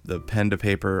pen to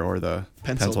paper or the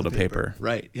pencil to paper.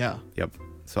 Right. Yeah. Yep.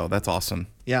 So that's awesome.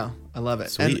 Yeah. I love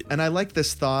it. Sweet. And I like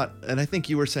this thought, and I think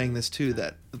you were saying this too,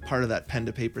 that part of that pen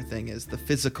to paper thing is the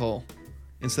physical,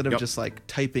 instead of Yep. just like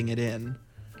typing it in.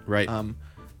 Right.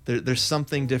 There's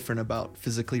something different about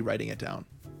physically writing it down.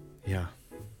 Yeah.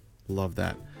 Love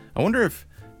that. I wonder if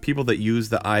people that use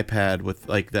the iPad with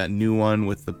like that new one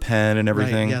with the pen and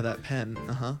everything. Right. Yeah. That pen.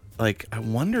 Like I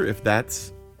wonder if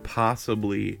that's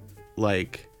possibly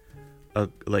like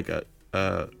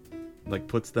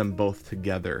puts them both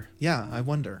together. Yeah. I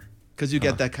wonder. Because you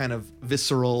get that kind of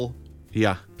visceral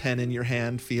Yeah. pen in your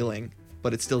hand feeling,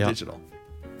 but it's still Yep. digital.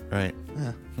 Right.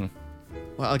 Yeah.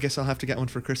 Well, I guess I'll have to get one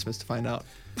for Christmas to find out.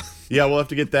 Yeah, we'll have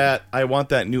to get that. I want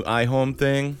that new iHome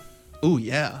thing. Oh,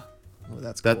 yeah. Oh,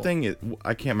 that's cool. That thing,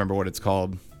 I can't remember what it's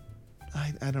called.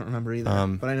 I don't remember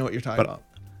either, but I know what you're talking about.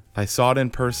 I saw it in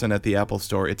person at the Apple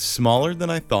Store. It's smaller than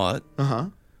I thought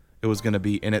it was going to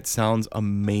be, and it sounds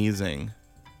amazing.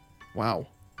 Wow.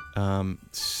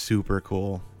 Super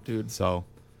cool. Dude. So,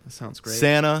 that sounds great.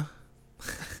 Santa.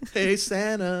 Hey,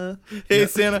 Santa. Hey,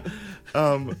 Santa.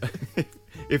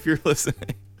 If you're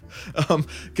listening.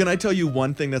 Can I tell you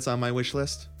one thing that's on my wish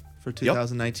list for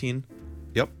 2019?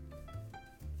 Yep.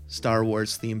 Star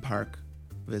Wars theme park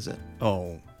visit.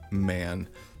 Oh, man.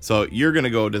 So you're going to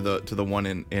go to the one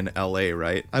in LA,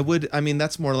 right? I mean,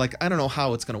 that's more like, I don't know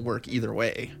how it's going to work either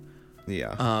way.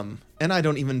 Yeah. And I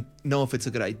don't even know if it's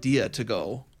a good idea to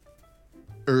go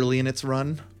early in its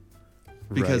run,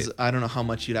 because Right. I don't know how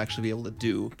much you'd actually be able to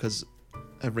do, because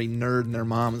every nerd and their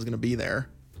mom is going to be there.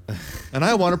 And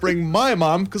I want to bring my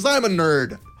mom because I'm a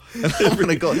nerd. And I'm going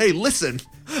to go, hey, listen,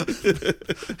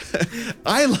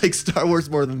 I like Star Wars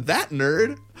more than that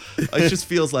nerd. It just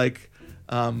feels like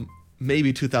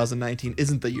maybe 2019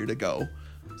 isn't the year to go.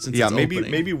 Since it's opening.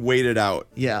 maybe wait it out.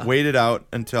 Yeah. Wait it out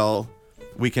until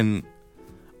we can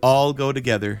all go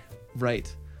together.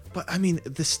 Right. But I mean,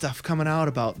 this stuff coming out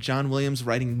about John Williams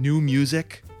writing new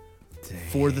music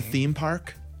for the theme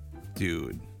park.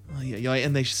 Dude. Oh, yeah,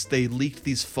 and they leaked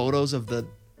these photos of the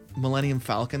Millennium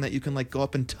Falcon that you can like go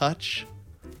up and touch.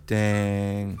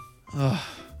 Dang.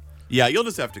 Yeah, you'll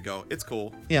just have to go. It's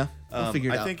cool. Yeah, I'll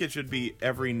figure it out. I think it should be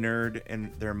every nerd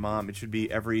and their mom. It should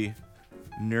be every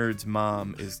nerd's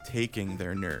mom is taking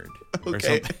their nerd. Or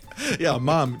Okay. something. Yeah,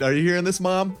 Mom, are you hearing this,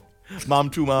 Mom? Mom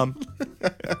to mom.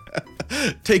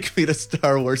 Take me to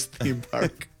Star Wars theme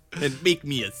park. And make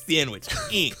me a sandwich.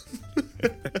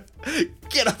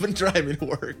 Get up and drive me to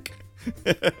work.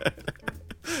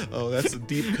 Oh, that's a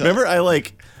deep cut. Remember I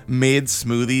made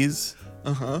smoothies?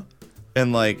 Uh-huh.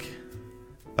 And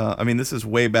I mean, this is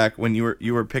way back when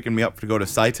you were picking me up to go to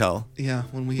Sitel. Yeah,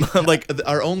 when we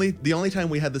the only time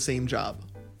we had the same job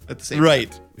at the same Right.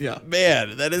 time. Yeah.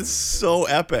 Man, that is so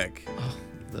epic.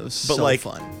 That was But, so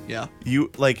fun. Yeah. You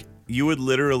would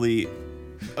literally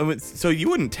so you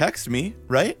wouldn't text me,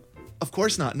 right? Of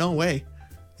course not. No way.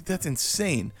 That's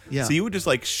insane. Yeah. So you would just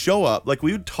show up,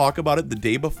 we would talk about it the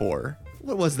day before.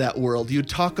 What was that world? You'd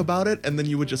talk about it and then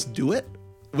you would just do it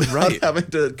without Right. having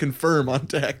to confirm on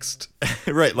text.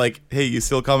 Right, hey, you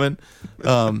still coming?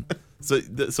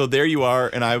 So there you are,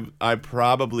 and I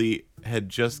probably had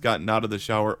just gotten out of the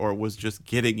shower or was just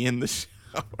getting in the shower.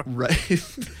 Right.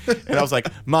 And I was like,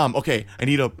 Mom, okay, I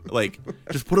need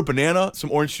just put a banana,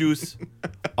 some orange juice,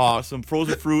 some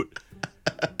frozen fruit.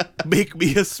 Make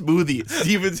me a smoothie.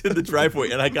 Steven's in the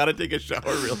driveway, and I gotta take a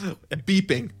shower real quick.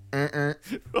 Beeping.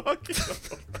 Fuck you.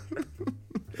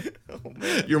 Oh,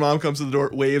 man. Your mom comes to the door,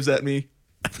 waves at me.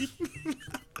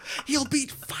 He'll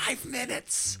beat 5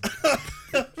 minutes.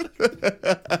 I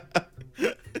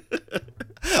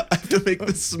have to make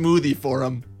the smoothie for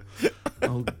him.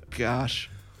 Oh, gosh.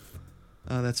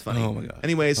 Oh, that's funny. Oh, my God.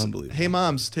 Anyways, Unbelievable. hey,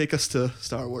 moms, take us to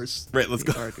Star Wars. Right, let's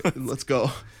go. Let's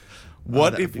go.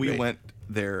 What that would if be we great. went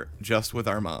there just with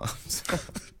our moms?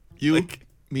 You,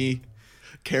 me,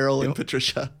 Carol, and Yep.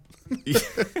 Patricia.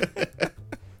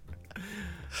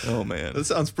 Oh, man. That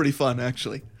sounds pretty fun,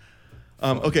 actually.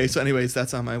 Okay, so anyways,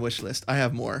 that's on my wish list. I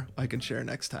have more I can share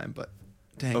next time, but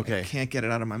dang, Okay. I can't get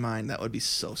it out of my mind. That would be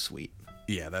so sweet.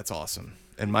 Yeah, that's awesome.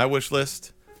 And my wish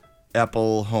list,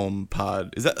 Apple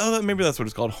HomePod. Is that? Oh, maybe that's what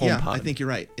it's called. HomePod. Yeah, I think you're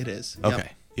right. It is. Yep.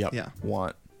 Okay. Yep. Yeah.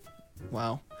 Want.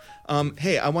 Wow.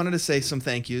 Hey, I wanted to say some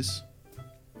thank yous.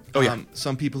 Oh, yeah.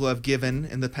 Some people who have given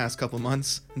in the past couple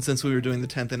months, and since we were doing the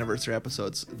 10th anniversary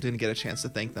episodes, didn't get a chance to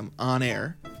thank them on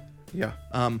air. Yeah.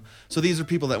 So these are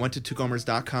people that went to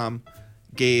twogomers.com,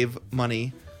 gave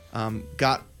money,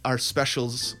 got our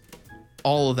specials,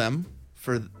 all of them,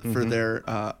 for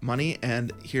their money,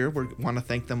 and here we want to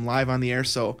thank them live on the air.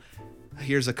 So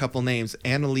here's a couple names.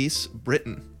 Annalise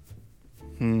Britton.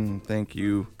 Thank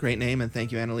you. Great name, and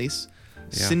thank you, Annalise.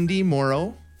 Yeah. Cindy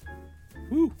Morrow.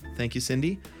 Woo. Thank you,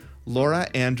 Cindy. Laura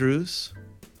Andrews.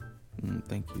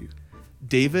 Thank you.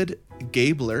 David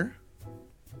Gabler.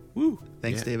 Woo.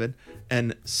 Thanks, Yeah. David.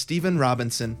 And Stephen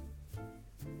Robinson.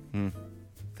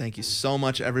 Thank you so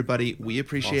much, everybody. We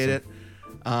appreciate it.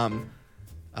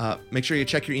 Make sure you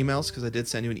check your emails, because I did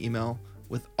send you an email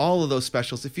with all of those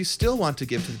specials. If you still want to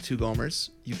give to the Two Gomers,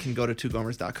 you can go to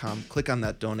twogomers.com, click on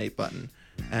that donate button,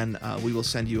 and we will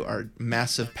send you our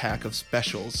massive pack of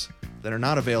specials that are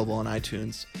not available on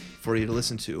iTunes for you to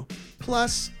listen to.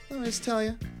 Plus, let me just tell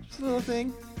you, just a little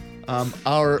thing.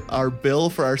 Our bill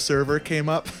for our server came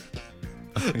up.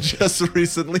 just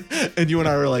recently, and you and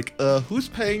I were like, who's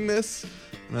paying this?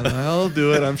 And I'll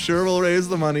do it. I'm sure we'll raise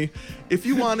the money. If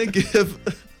you want to give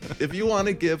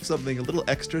something a little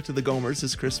extra to the Gomers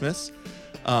this Christmas,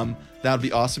 that would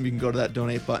be awesome. You can go to that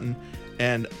donate button,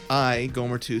 and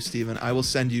Gomer2 Steven, I will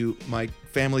send you my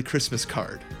family Christmas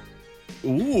card.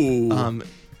 Ooh.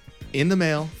 In the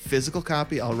mail, physical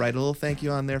copy. I'll write a little thank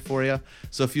you on there for you.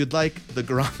 So if you'd like the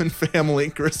Grauman family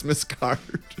Christmas card,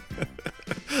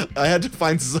 I had to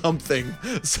find something,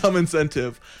 some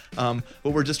incentive. But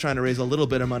we're just trying to raise a little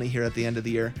bit of money here at the end of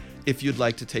the year. If you'd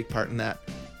like to take part in that,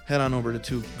 head on over to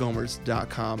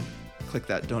twogomers.com, click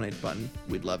that donate button.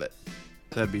 We'd love it.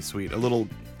 That'd be sweet. A little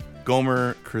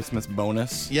Gomer Christmas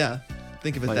bonus. Yeah,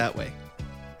 think of it that way.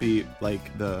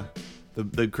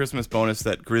 The Christmas bonus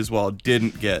that Griswold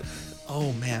didn't get.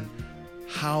 Oh man,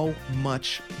 how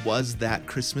much was that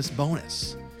Christmas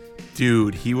bonus?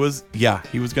 Dude, he was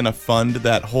gonna fund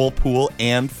that whole pool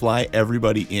and fly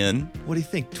everybody in. What do you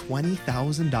think?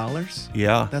 $20,000?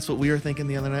 Yeah. That's what we were thinking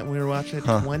the other night when we were watching it.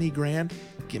 20 grand?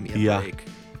 Give me a break.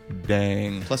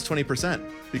 Dang. Plus 20%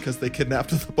 because they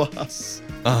kidnapped the boss.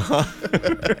 Uh-huh.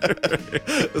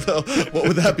 So what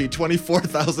would that be?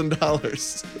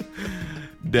 $24,000.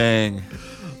 Dang.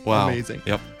 Wow. Amazing.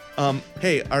 Yep.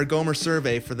 Hey, our Gomer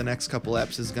survey for the next couple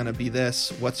eps is going to be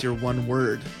this. What's your one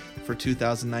word for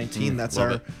 2019? That's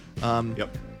our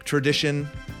tradition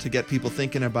to get people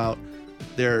thinking about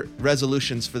their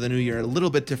resolutions for the new year a little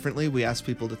bit differently. We ask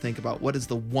people to think about what is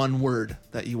the one word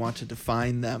that you want to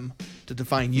define them, to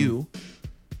define you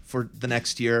for the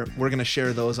next year. We're going to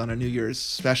share those on a New Year's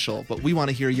special, but we want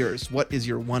to hear yours. What is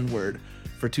your one word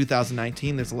for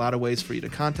 2019? There's a lot of ways for you to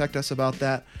contact us about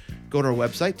that. Go to our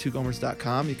website,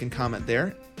 twogomers.com. You can comment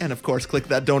there. And of course, click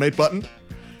that donate button.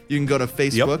 You can go to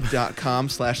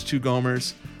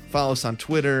facebook.com/twogomers. Follow us on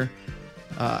Twitter,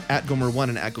 at Gomer1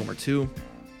 and at Gomer2.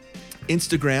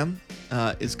 Instagram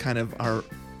is kind of our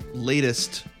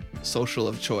latest social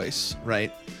of choice,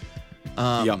 right?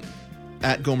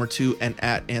 At Gomer2 and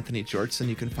at Anthony Georgeson.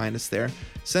 You can find us there.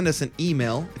 Send us an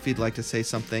email if you'd like to say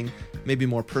something maybe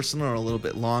more personal or a little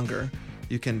bit longer.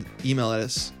 You can email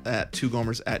us at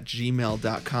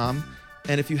twogomers@gmail.com.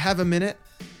 And if you have a minute,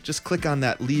 just click on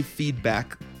that leave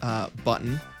feedback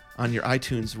button on your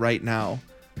iTunes right now.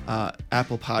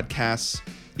 Apple Podcasts,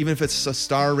 even if it's a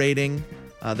star rating,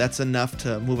 that's enough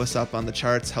to move us up on the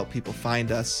charts, help people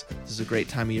find us. This is a great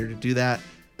time of year to do that.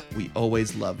 We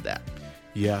always love that.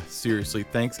 Yeah, seriously.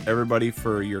 Thanks everybody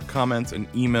for your comments and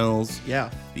emails. Yeah.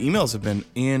 The emails have been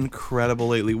incredible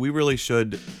lately. We really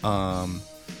should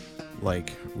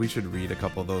we should read a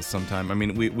couple of those sometime. I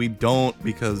mean, we don't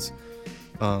because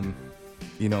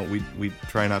we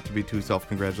try not to be too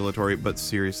self-congratulatory, but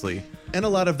seriously. And a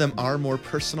lot of them are more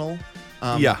personal.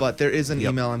 But there is an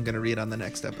email I'm going to read on the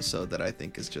next episode that I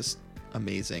think is just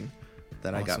amazing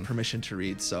that I got permission to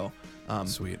read. So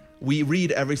sweet. We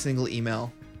read every single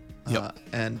email.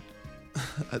 And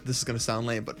this is going to sound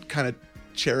lame, but kind of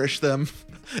cherish them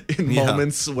in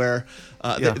moments where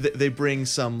they bring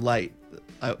some light.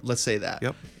 Let's say that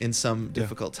in some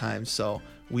difficult times. So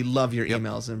we love your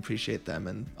emails and appreciate them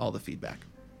and all the feedback.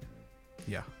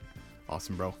 Yeah.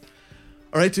 Awesome, bro.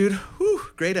 All right, dude. Whew,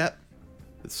 great app.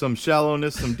 Some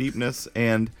shallowness, some deepness,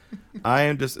 and I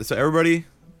am just so everybody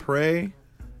pray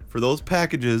for those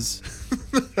packages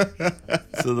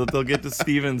so that they'll get to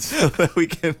Steven's so that we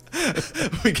can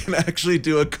actually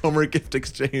do a Gomer gift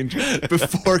exchange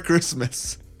before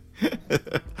Christmas.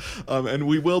 And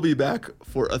we will be back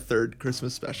for a third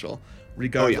Christmas special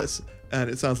regardless. And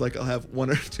it sounds like I'll have one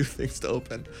or two things to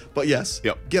open. But yes,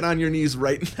 get on your knees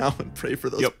right now and pray for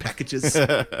those packages.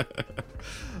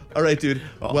 All right, dude.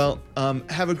 Awesome. Well,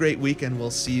 have a great week, and we'll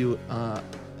see you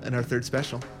in our third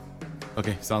special.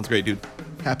 Okay, sounds great, dude.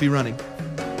 Happy running.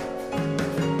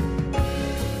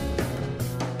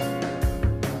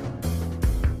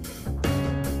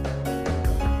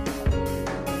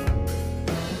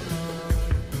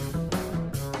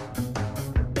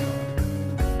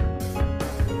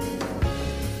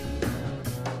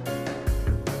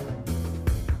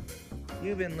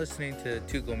 You've been listening to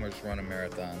Two Gomers Run a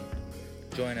Marathon.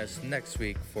 Join us next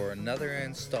week for another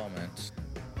installment.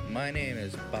 My name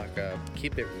is Baka.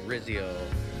 Keep it Rizio.